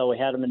until we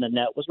had him in the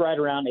net was right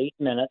around 8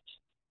 minutes.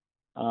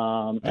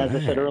 As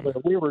I said earlier,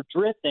 we were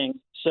drifting,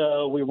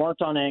 so we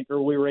weren't on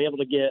anchor. We were able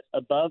to get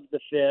above the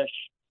fish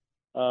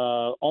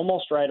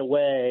almost right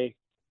away.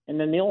 And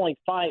then the only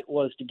fight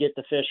was to get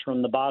the fish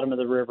from the bottom of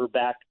the river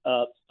back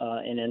up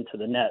and into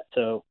the net.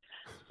 So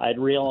I'd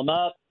reel him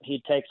up.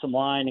 He'd take some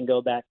line and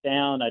go back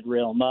down. I'd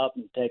reel him up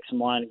and take some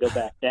line and go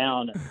back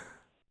down.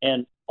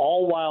 And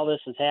all while this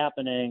is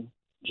happening,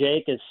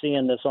 Jake is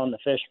seeing this on the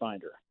fish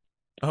finder.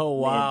 Oh,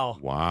 wow.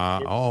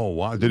 Wow. Oh,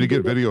 wow. Did he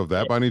get video of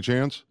that by any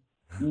chance?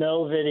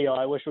 No video.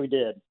 I wish we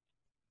did.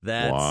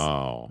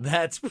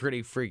 That's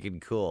pretty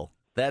freaking cool.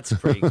 That's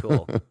pretty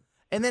cool.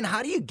 And then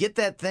how do you get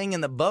that thing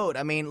in the boat?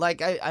 I mean,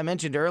 like I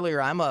mentioned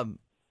earlier, I'm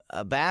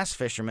a bass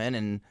fisherman,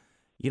 and,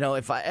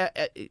 if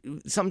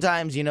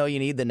sometimes, you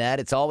need the net.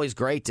 It's always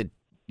great to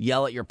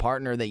yell at your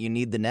partner that you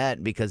need the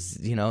net because,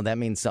 that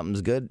means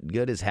something's good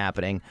is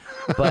happening.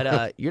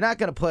 But you're not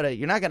going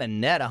to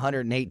net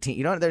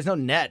 118. There's no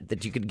net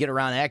that you could get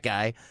around that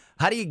guy.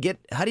 How do you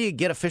get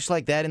a fish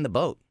like that in the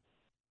boat?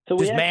 So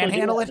just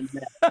manhandle it?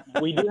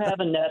 We do have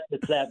a net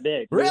that's that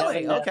big.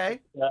 Really? Okay.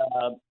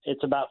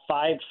 It's about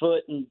 5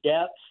 foot in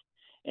depth,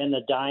 and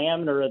the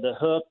diameter of the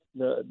hook,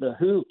 the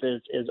hoop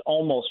is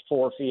almost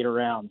 4 feet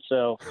around.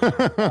 So,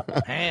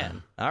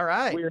 man, all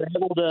right.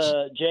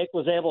 Jake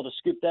was able to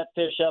scoop that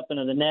fish up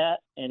into the net,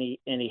 and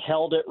he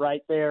held it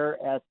right there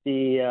at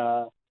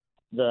the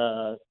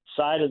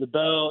side of the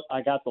boat.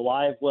 I got the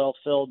live well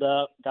filled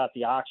up, got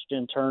the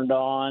oxygen turned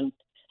on,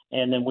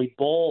 and then we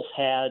both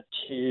had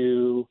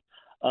to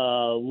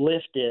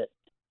lift it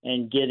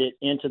and get it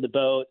into the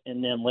boat,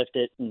 and then lift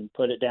it and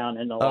put it down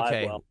in the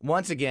live well.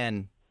 Once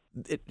again,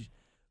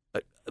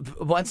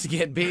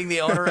 being the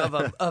owner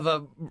of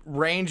a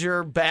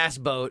Ranger bass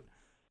boat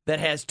that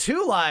has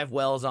 2 live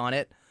wells on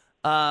it,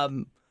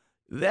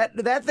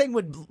 that thing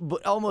would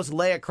almost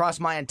lay across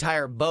my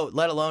entire boat,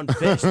 let alone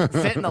fit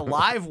in a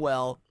live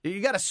well. You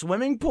got a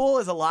swimming pool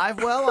as a live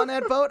well on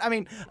that boat? I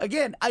mean,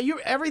 again,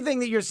 everything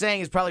that you're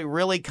saying is probably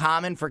really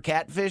common for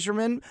cat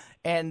fishermen,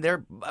 and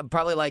they're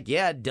probably like,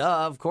 yeah,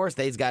 duh, of course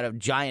they've got a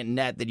giant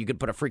net that you could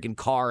put a freaking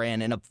car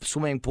in, and a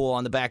swimming pool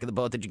on the back of the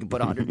boat that you can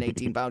put a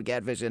 118-pound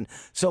catfish in.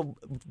 So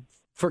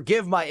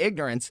forgive my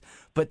ignorance,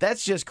 but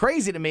that's just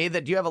crazy to me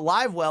that you have a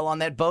live well on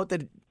that boat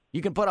that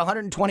you can put a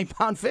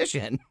 120-pound fish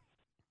in.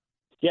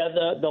 Yeah,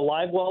 the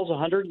live well's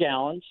 100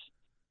 gallons.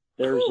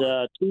 There's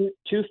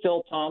two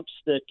fill pumps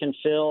that can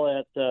fill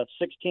at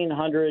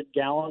 1,600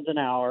 gallons an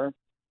hour,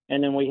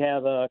 And then we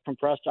have a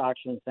compressed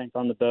oxygen tank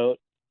on the boat,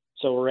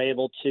 so we're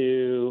able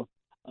to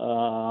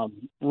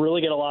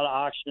really get a lot of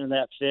oxygen in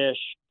that fish,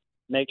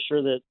 make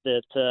sure that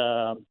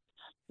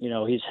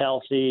he's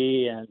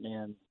healthy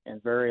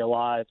and very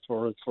alive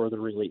for the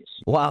release.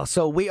 Wow.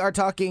 So we are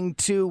talking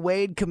to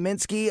Wade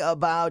Kaminsky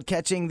about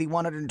catching the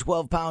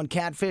 112-pound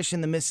catfish in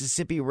the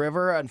Mississippi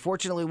River.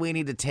 Unfortunately, we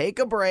need to take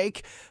a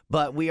break,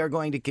 but we are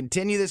going to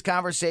continue this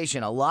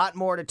conversation. A lot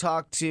more to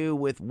talk to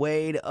with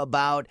Wade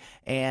about,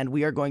 and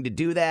we are going to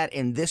do that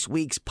in this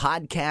week's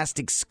podcast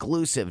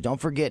exclusive. Don't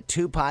forget,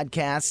 2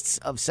 podcasts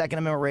of Second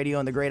Amendment Radio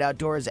and the Great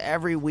Outdoors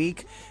every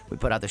week. We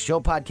put out the show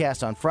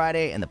podcast on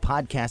Friday and the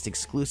podcast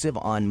exclusive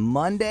on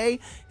Monday,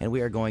 and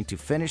we are going to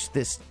finish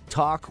this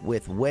talk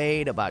with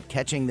Wade about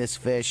catching this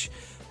fish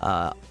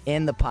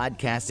in the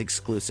podcast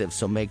exclusive,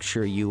 so make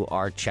sure you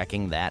are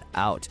checking that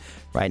out.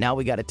 Right now,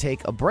 we got to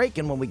take a break,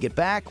 and when we get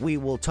back, we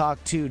will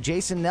talk to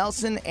Jason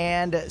Nelson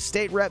and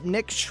State Rep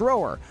Nick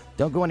Schroer.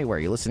 Don't go anywhere.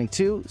 You're listening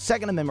to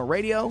Second Amendment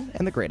Radio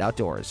and the Great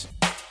Outdoors.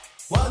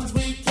 Ones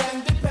we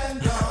can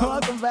depend on.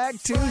 Welcome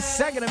back to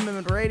Second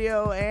Amendment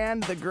Radio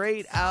and the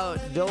Great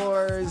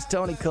Outdoors.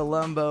 Tony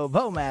Colombo,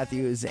 Bo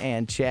Matthews,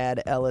 and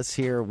Chad Ellis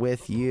here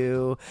with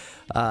you.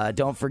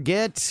 Don't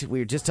forget, we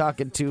were just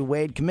talking to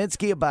Wade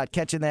Kaminsky about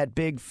catching that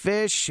big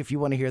fish. If you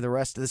want to hear the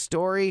rest of the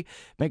story,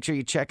 make sure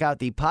you check out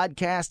the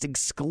podcast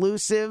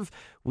exclusive.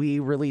 We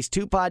release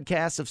 2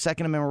 podcasts of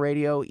Second Amendment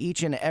Radio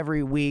each and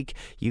every week.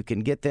 You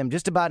can get them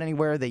just about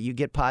anywhere that you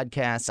get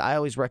podcasts. I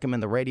always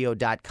recommend the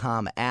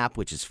radio.com app,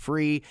 which is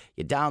free.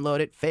 You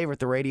download it, favorite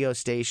the radio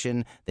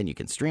station, then you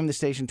can stream the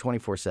station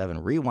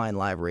 24/7, rewind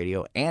live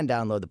radio, and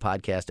download the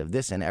podcast of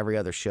this and every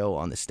other show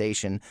on the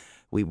station.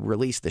 We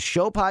release the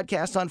show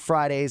podcast on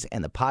Fridays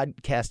and the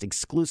podcast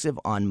exclusive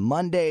on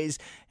Mondays,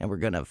 and we're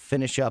going to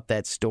finish up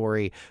that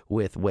story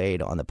with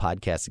Wade on the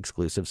podcast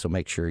exclusive, so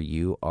make sure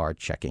you are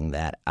checking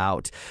that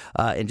out.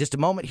 In just a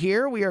moment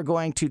here, we are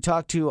going to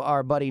talk to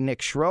our buddy Nick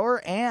Schroer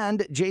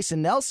and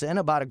Jason Nelson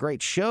about a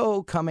great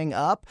show coming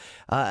up,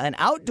 an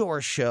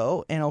outdoor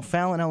show in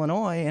O'Fallon,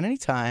 Illinois, and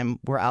anytime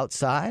we're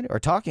outside or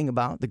talking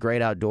about the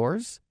great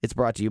outdoors, it's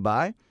brought to you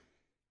by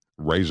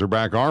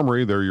Razorback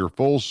Armory. They're your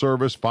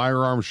full-service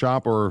firearm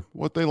shop, or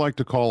what they like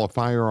to call a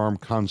firearm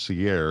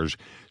concierge.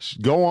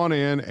 Go on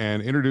in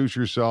and introduce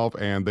yourself,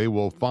 and they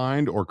will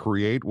find or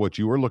create what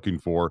you are looking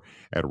for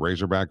at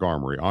Razorback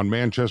Armory. On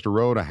Manchester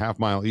Road, a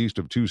half-mile east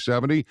of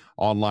 270,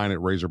 online at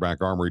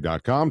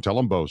RazorbackArmory.com. Tell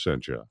them Bo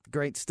sent you.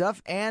 Great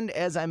stuff. And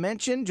as I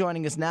mentioned,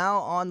 joining us now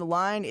on the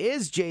line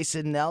is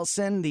Jason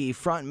Nelson, the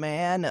front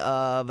man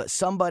of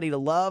Somebody to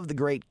Love, the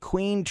great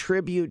Queen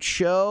tribute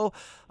show.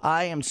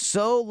 I am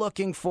so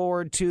looking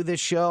forward to this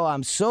show.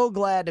 I'm so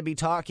glad to be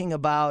talking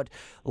about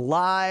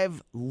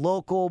live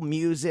local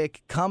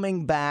music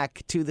coming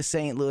back to the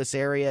St. Louis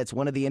area. It's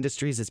one of the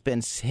industries that's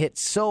been hit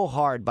so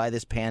hard by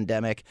this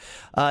pandemic.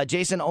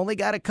 Jason, only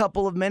got a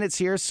couple of minutes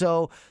here,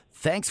 so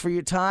thanks for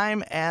your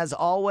time as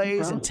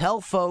always, and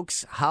tell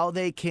folks how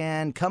they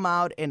can come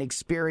out and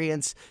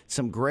experience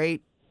some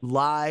great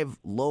live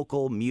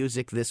local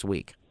music this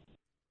week.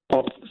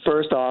 Well,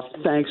 first off,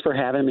 thanks for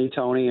having me,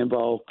 Tony and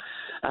Bo.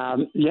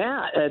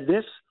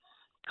 This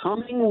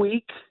coming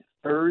week,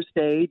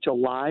 Thursday,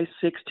 July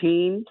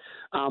 16,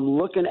 I'm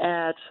looking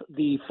at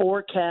the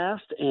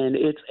forecast, and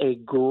it's a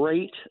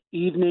great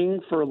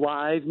evening for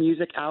live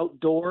music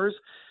outdoors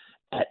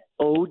at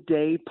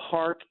O'Day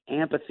Park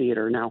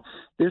Amphitheater. Now,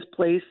 this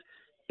place,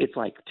 it's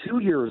like 2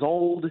 years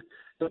old. It's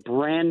a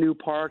brand new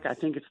park. I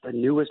think it's the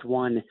newest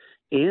one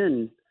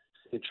in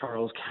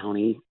Charles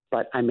County,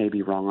 but I may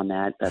be wrong on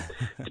that. But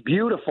it's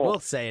beautiful. We'll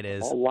say it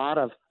is. A lot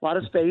of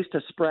space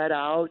to spread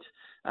out.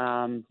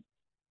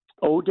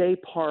 O'Day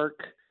Park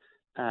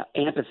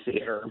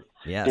Amphitheater,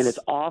 yes, and it's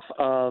off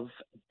of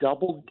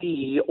Double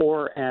D,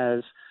 or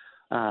as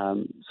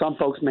some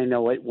folks may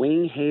know it,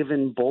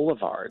 Winghaven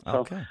Boulevard.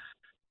 Okay.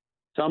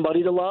 So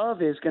Somebody to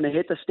Love is going to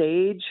hit the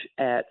stage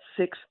at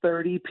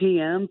 6:30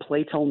 p.m.,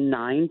 play till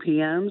 9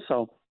 p.m.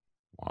 So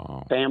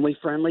family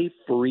friendly,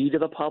 free to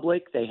the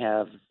public. They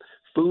have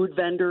food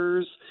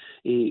vendors.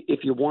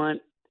 If you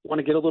want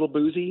to get a little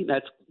boozy,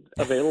 that's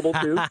available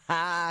too.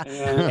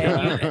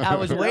 I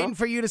was waiting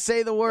for you to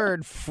say the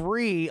word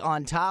free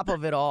on top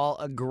of it all.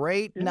 A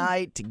great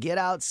night to get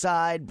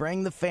outside,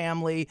 bring the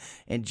family,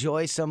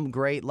 enjoy some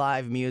great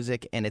live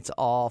music, and it's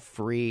all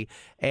free.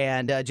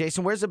 And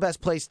Jason, where's the best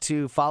place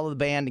to follow the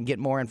band and get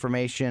more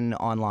information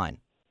online?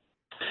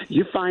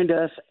 You find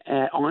us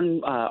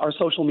on our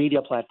social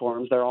media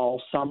platforms. They're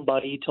all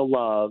Somebody to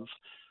Love,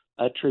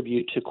 a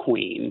tribute to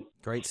Queen.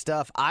 Great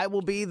stuff. I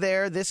will be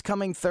there this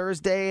coming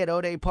Thursday at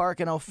O'Day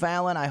Park in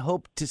O'Fallon. I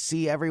hope to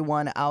see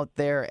everyone out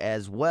there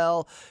as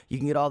well. You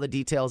can get all the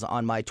details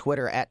on my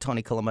Twitter at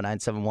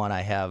TonyColumba971.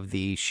 I have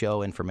the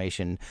show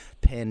information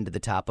pinned to the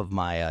top of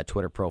my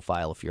Twitter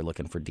profile if you're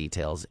looking for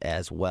details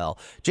as well.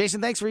 Jason,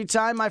 thanks for your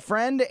time, my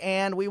friend,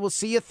 and we will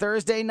see you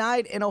Thursday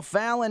night in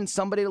O'Fallon.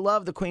 Somebody to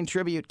Love, the Queen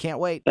tribute. Can't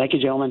wait. Thank you,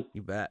 gentlemen.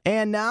 You bet.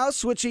 And now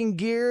switching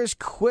gears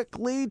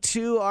quickly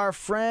to our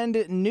friend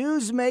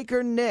newsmaker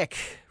Lawmaker Nick,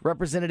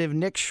 Representative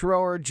Nick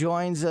Schroer,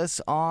 joins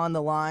us on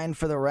the line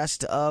for the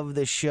rest of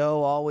the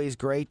show. Always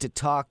great to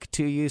talk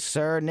to you,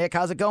 sir. Nick,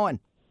 how's it going?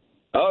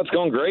 Oh, it's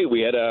going great. We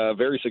had a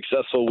very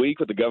successful week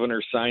with the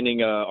governor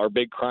signing our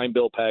big crime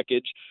bill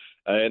package.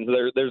 And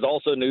there's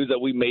also news that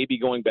we may be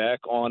going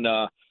back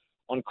on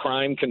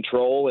crime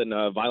control and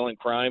violent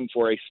crime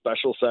for a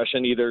special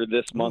session either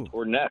this month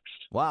or next.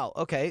 Wow.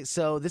 Okay.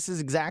 So this is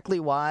exactly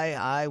why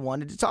I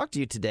wanted to talk to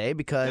you today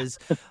because,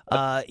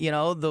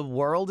 the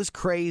world is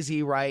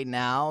crazy right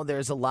now.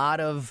 There's a lot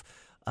of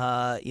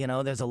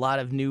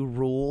new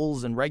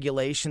rules and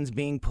regulations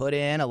being put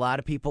in. A lot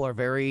of people are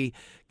very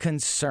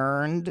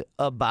concerned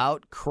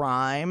about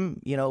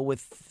crime,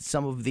 with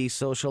some of the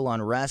social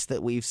unrest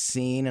that we've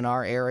seen in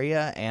our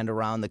area and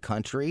around the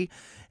country.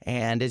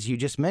 And as you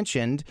just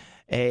mentioned,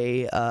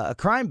 a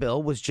crime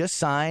bill was just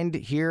signed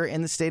here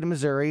in the state of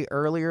Missouri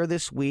earlier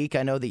this week.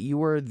 I know that you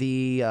were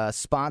the House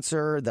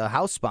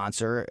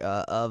sponsor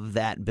of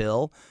that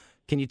bill.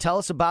 Can you tell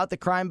us about the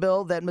crime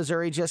bill that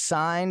Missouri just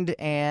signed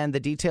and the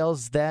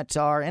details that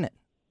are in it?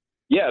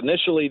 Yeah,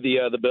 initially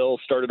the bill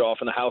started off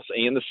in the House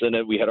and the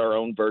Senate. We had our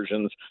own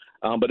versions,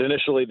 but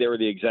initially they were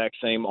the exact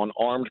same on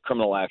armed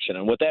criminal action.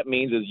 And what that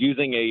means is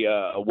using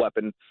a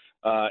weapon.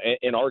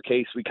 In our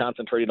case, we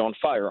concentrated on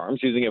firearms,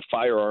 using a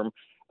firearm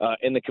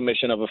in the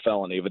commission of a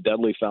felony, of a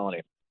deadly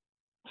felony.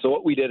 So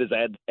what we did is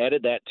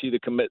added that to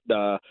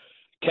the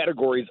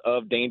categories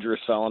of dangerous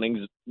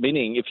felonies,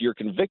 meaning if you're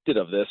convicted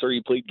of this or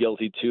you plead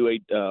guilty to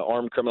a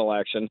armed criminal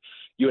action,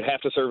 you would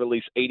have to serve at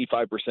least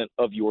 85%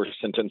 of your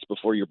sentence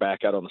before you're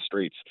back out on the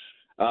streets.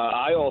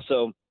 I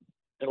also,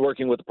 in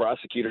working with the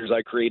prosecutors,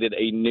 I created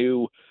a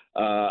new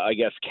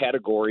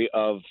category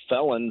of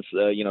felons,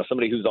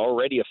 somebody who's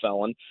already a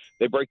felon.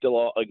 They break the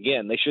law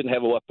again. They shouldn't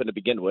have a weapon to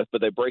begin with,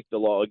 but they break the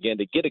law again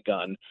to get a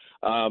gun.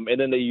 And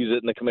then they use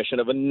it in the commission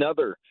of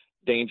another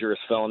dangerous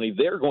felony.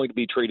 They're going to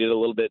be treated a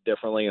little bit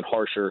differently and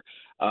harsher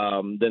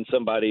than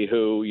somebody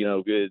who,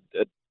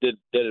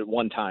 did it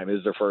one time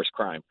is their first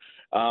crime.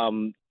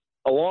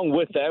 Along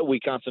with that, we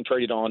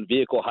concentrated on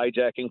vehicle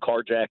hijacking,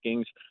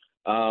 carjackings.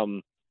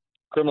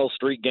 Criminal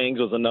street gangs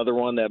was another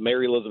one that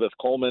Mary Elizabeth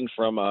Coleman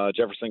from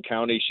Jefferson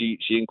County, she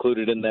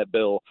included in that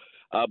bill.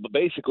 But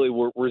basically,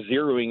 we're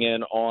zeroing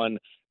in on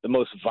the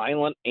most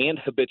violent and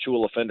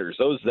habitual offenders,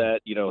 those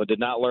that, did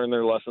not learn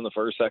their lesson the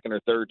first, second, or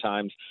third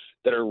times,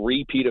 that are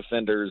repeat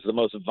offenders, the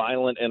most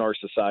violent in our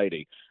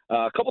society.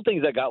 A couple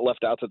things that got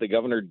left out that the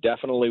governor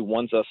definitely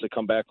wants us to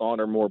come back on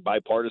are more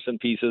bipartisan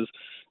pieces.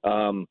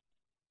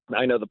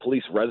 I know the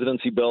police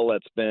residency bill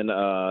that's been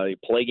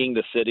plaguing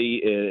the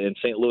city in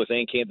St. Louis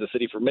and Kansas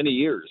City for many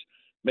years,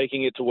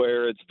 making it to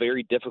where it's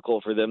very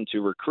difficult for them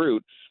to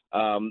recruit.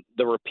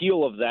 The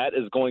repeal of that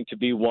is going to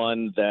be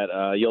one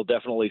that you'll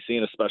definitely see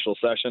in a special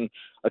session.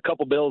 A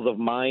couple bills of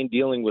mine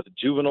dealing with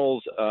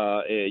juveniles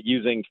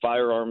using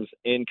firearms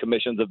in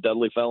commissions of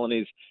deadly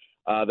felonies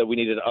that we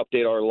needed to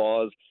update our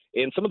laws.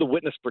 And some of the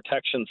witness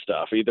protection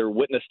stuff, either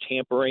witness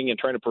tampering and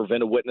trying to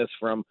prevent a witness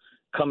from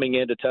coming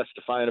in to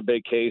testify in a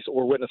big case,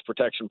 or witness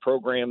protection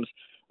programs,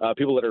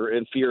 people that are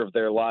in fear of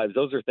their lives.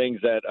 Those are things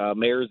that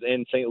mayors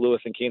in St. Louis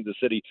and Kansas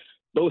City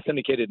both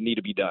indicated need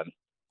to be done.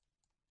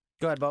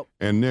 Go ahead, Bo.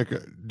 And Nick,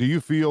 do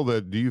you feel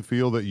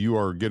that you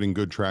are getting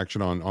good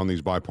traction on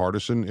these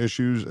bipartisan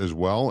issues as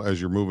well as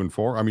you're moving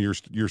forward? I mean,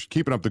 you're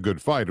keeping up the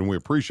good fight, and we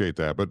appreciate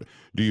that. But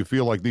do you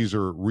feel like these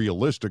are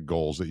realistic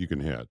goals that you can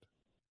hit?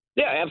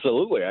 Yeah,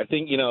 absolutely. I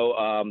think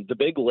the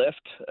big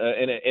lift,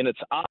 and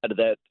it's odd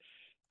that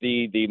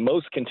the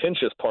most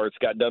contentious parts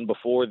got done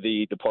before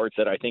the parts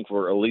that I think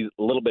were a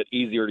little bit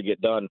easier to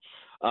get done.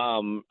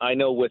 I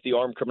know with the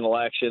armed criminal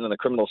action and the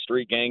criminal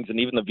street gangs and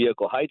even the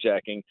vehicle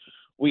hijacking,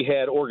 we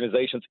had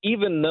organizations,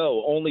 even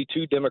though only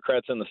 2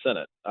 Democrats in the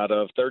Senate out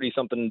of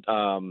 30-something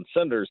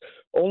senators,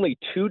 only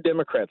 2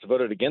 Democrats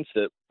voted against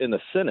it in the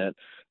Senate.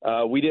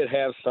 We did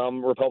have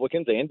some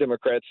Republicans and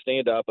Democrats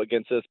stand up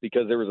against this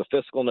because there was a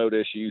fiscal note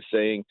issue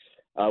saying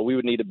we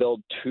would need to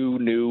build 2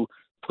 new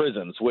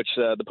prisons, which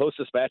the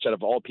Post-Dispatch, out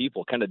of all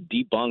people, kind of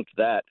debunked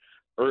that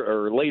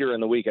or later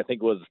in the week. I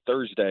think it was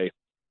Thursday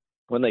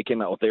when they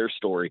came out with their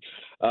story.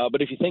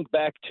 But if you think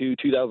back to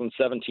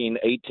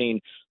 2017-18,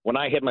 when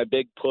I had my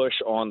big push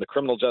on the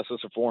criminal justice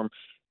reform,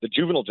 the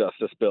juvenile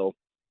justice bill,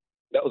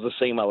 that was the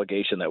same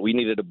allegation that we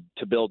needed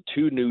to build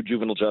 2 new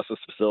juvenile justice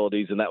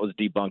facilities, and that was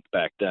debunked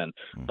back then.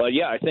 But,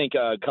 yeah, I think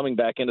coming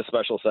back into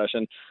special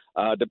session,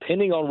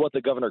 depending on what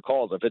the governor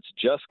calls, if it's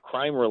just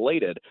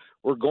crime-related,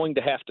 we're going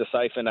to have to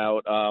siphon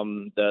out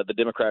the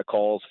Democrat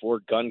calls for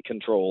gun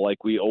control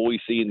like we always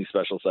see in these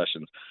special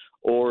sessions,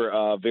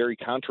 or very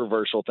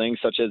controversial things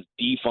such as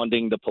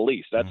defunding the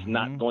police. That's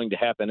not going to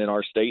happen in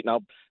our state, and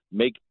I'll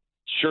make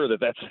sure that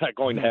that's not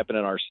going to happen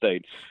in our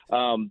state.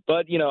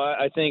 But,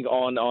 I think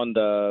on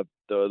the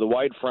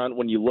wide front,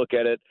 when you look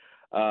at it,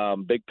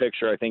 big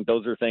picture, I think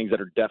those are things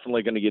that are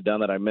definitely going to get done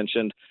that I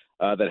mentioned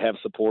that have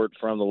support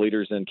from the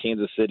leaders in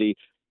Kansas City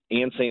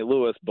and St.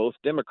 Louis, both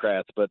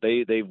Democrats, but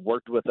they've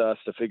worked with us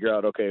to figure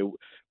out, okay,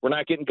 we're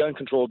not getting gun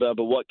control done,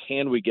 but what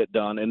can we get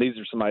done? And these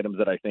are some items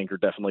that I think are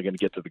definitely going to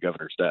get to the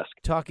governor's desk.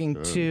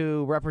 Talking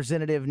to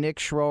Representative Nick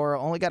Schroer.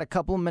 Only got a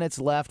couple of minutes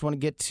left. Want to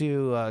get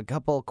to a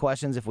couple of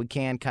questions if we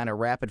can, kind of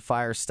rapid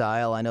fire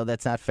style. I know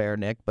that's not fair,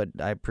 Nick, but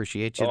I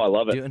appreciate you I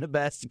love it. doing the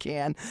best you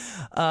can.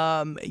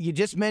 You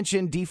just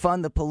mentioned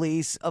defund the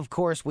police. Of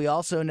course, we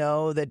also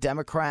know that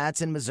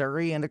Democrats in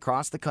Missouri and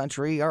across the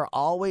country are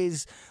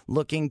always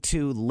looking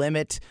to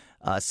limit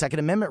Second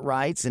Amendment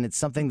rights, and it's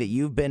something that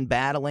you've been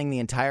battling the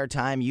entire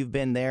time you've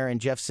been there in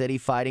Jeff City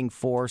fighting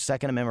for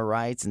Second Amendment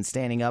rights and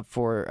standing up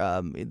for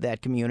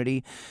that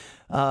community.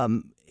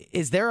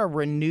 Is there a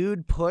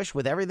renewed push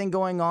with everything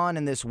going on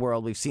in this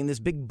world? We've seen this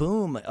big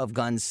boom of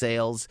gun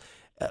sales.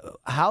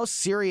 How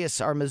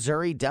serious are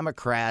Missouri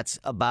Democrats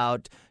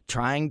about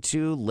trying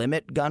to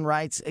limit gun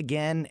rights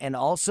again and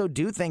also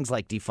do things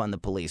like defund the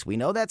police? We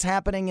know that's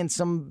happening in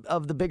some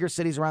of the bigger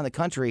cities around the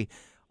country.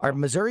 Are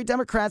Missouri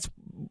Democrats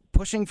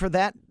pushing for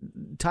that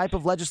type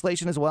of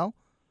legislation as well?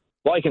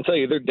 Well, I can tell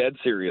you they're dead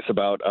serious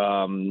about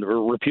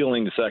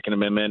repealing the Second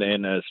Amendment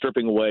and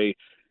stripping away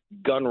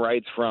gun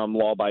rights from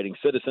law-abiding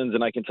citizens.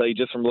 And I can tell you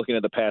just from looking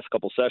at the past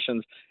couple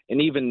sessions,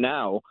 and even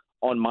now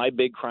on my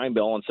big crime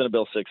bill, on Senate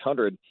Bill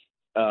 600,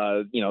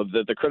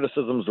 the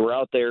criticisms were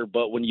out there.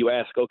 But when you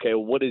ask, okay,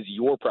 what is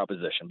your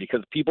proposition?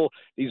 Because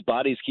these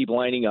bodies keep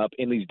lining up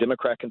in these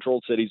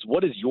Democrat-controlled cities.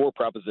 What is your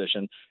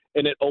proposition?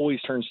 And it always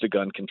turns to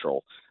gun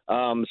control.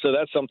 So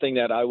that's something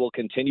that I will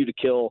continue to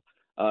kill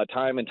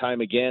time and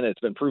time again. It's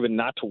been proven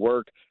not to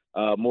work.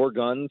 More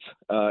guns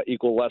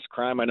equal less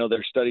crime. I know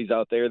there's studies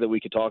out there that we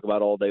could talk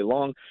about all day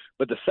long.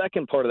 But the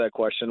second part of that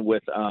question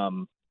with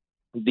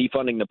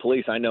defunding the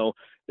police, I know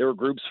there were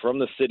groups from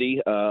the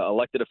city,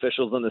 elected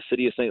officials in the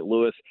city of St.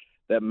 Louis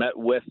that met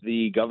with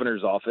the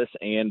governor's office,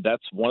 and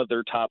that's one of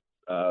their top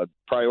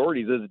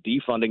priorities is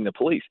defunding the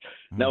police.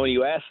 Now, when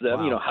you ask them,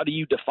 how do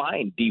you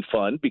define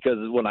defund? Because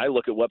when I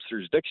look at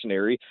Webster's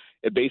dictionary,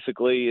 it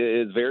basically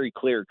is very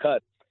clear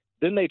cut.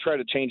 Then they try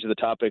to change the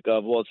topic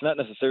of, well, it's not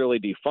necessarily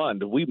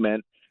defund. We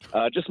meant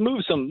just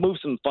move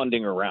some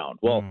funding around.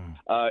 Well,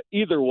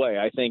 either way,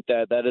 I think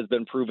that has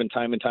been proven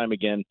time and time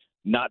again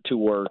not to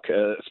work,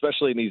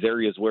 especially in these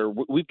areas where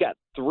we've got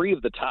three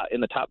of the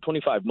top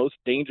 25 most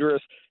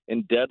dangerous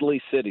and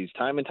deadly cities,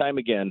 time and time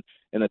again,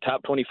 in the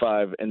top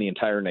 25 in the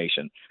entire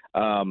nation.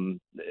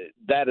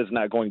 That is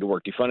not going to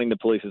work. Defunding the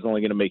police is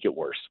only going to make it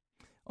worse.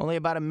 Only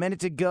about a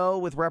minute to go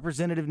with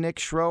Representative Nick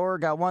Schroer.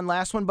 Got one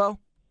last one, Bo?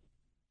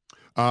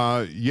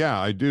 Yeah,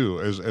 I do.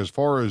 As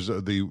far as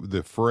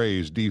the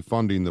phrase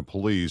defunding the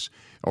police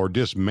or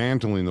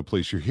dismantling the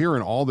police, you're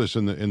hearing all this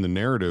in the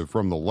narrative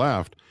from the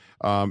left.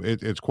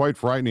 It's quite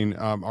frightening.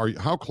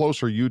 How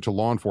close are you to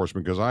law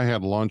enforcement? Because I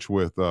had lunch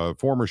with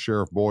former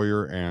Sheriff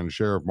Boyer and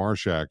Sheriff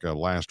Marshak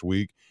last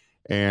week,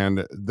 and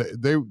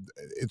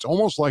it's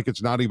almost like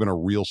it's not even a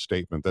real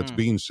statement that's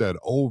being said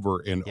over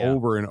and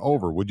over and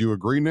over. Would you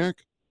agree,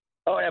 Nick?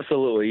 Oh,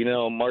 absolutely.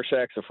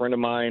 Marshak's a friend of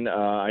mine.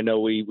 I know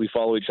we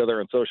follow each other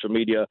on social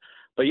media.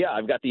 But, yeah,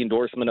 I've got the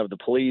endorsement of the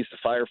police, the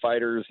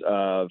firefighters,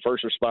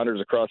 first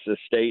responders across this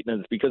state, and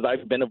it's because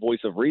I've been a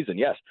voice of reason.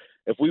 Yes,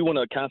 if we want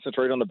to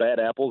concentrate on the bad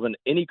apples in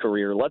any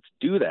career, let's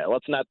do that.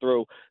 Let's not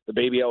throw the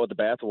baby out with the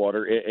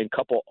bathwater and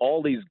couple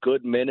all these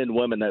good men and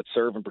women that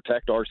serve and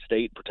protect our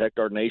state, protect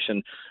our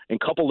nation, and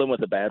couple them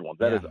with the bad ones.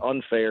 That is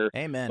unfair.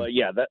 Amen. But,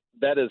 yeah,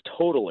 that is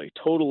totally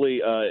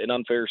an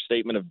unfair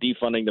statement of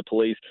defunding the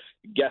police.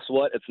 Guess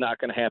what? It's not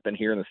going to happen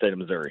here in the state of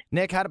Missouri.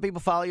 Nick, how do people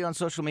follow you on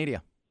social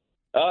media?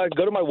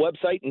 Go to my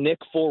website, Nick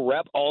Full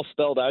Rep, all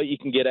spelled out. You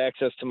can get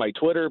access to my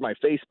Twitter, my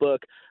Facebook.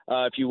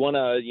 If you want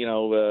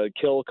to,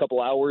 kill a couple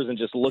hours and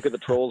just look at the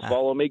trolls,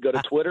 follow me. Go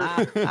to Twitter,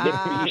 Nick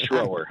B.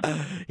 Schroer.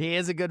 He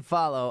is a good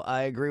follow.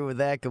 I agree with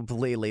that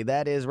completely.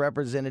 That is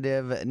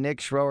Representative Nick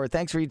Schroer.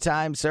 Thanks for your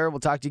time, sir. We'll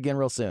talk to you again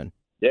real soon.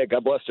 Yeah,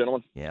 God bless,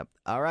 gentlemen. Yep.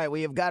 All right,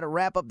 we have got to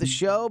wrap up the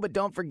show, but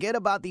don't forget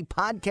about the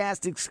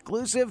podcast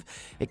exclusive.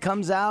 It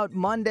comes out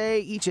Monday,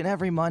 each and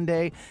every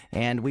Monday,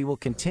 and we will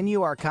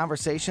continue our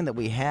conversation that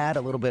we had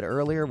a little bit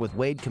earlier with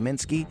Wade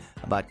Kaminsky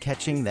about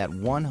catching that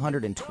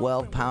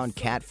 112-pound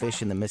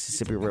catfish in the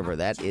Mississippi River.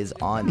 That is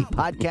on the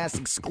podcast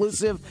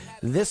exclusive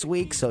this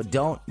week, so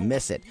don't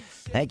miss it.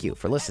 Thank you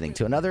for listening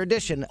to another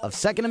edition of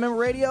Second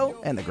Amendment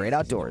Radio and the Great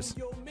Outdoors.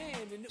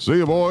 See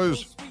you,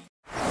 boys.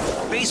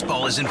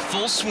 Baseball is in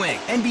full swing.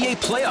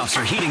 NBA playoffs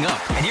are heating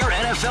up, and your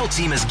NFL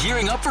team is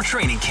gearing up for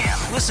training camp.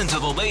 Listen to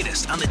the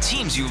latest on the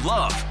teams you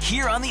love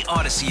here on the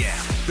Odyssey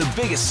app. The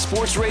biggest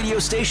sports radio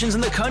stations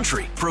in the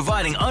country,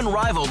 providing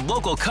unrivaled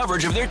local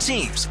coverage of their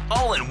teams,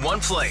 all in one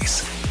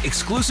place.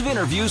 Exclusive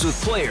interviews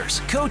with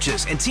players,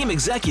 coaches, and team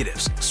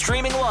executives,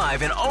 streaming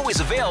live and always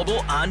available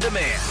on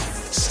demand.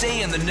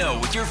 Stay in the know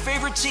with your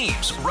favorite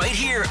teams right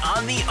here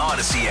on the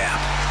Odyssey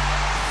app.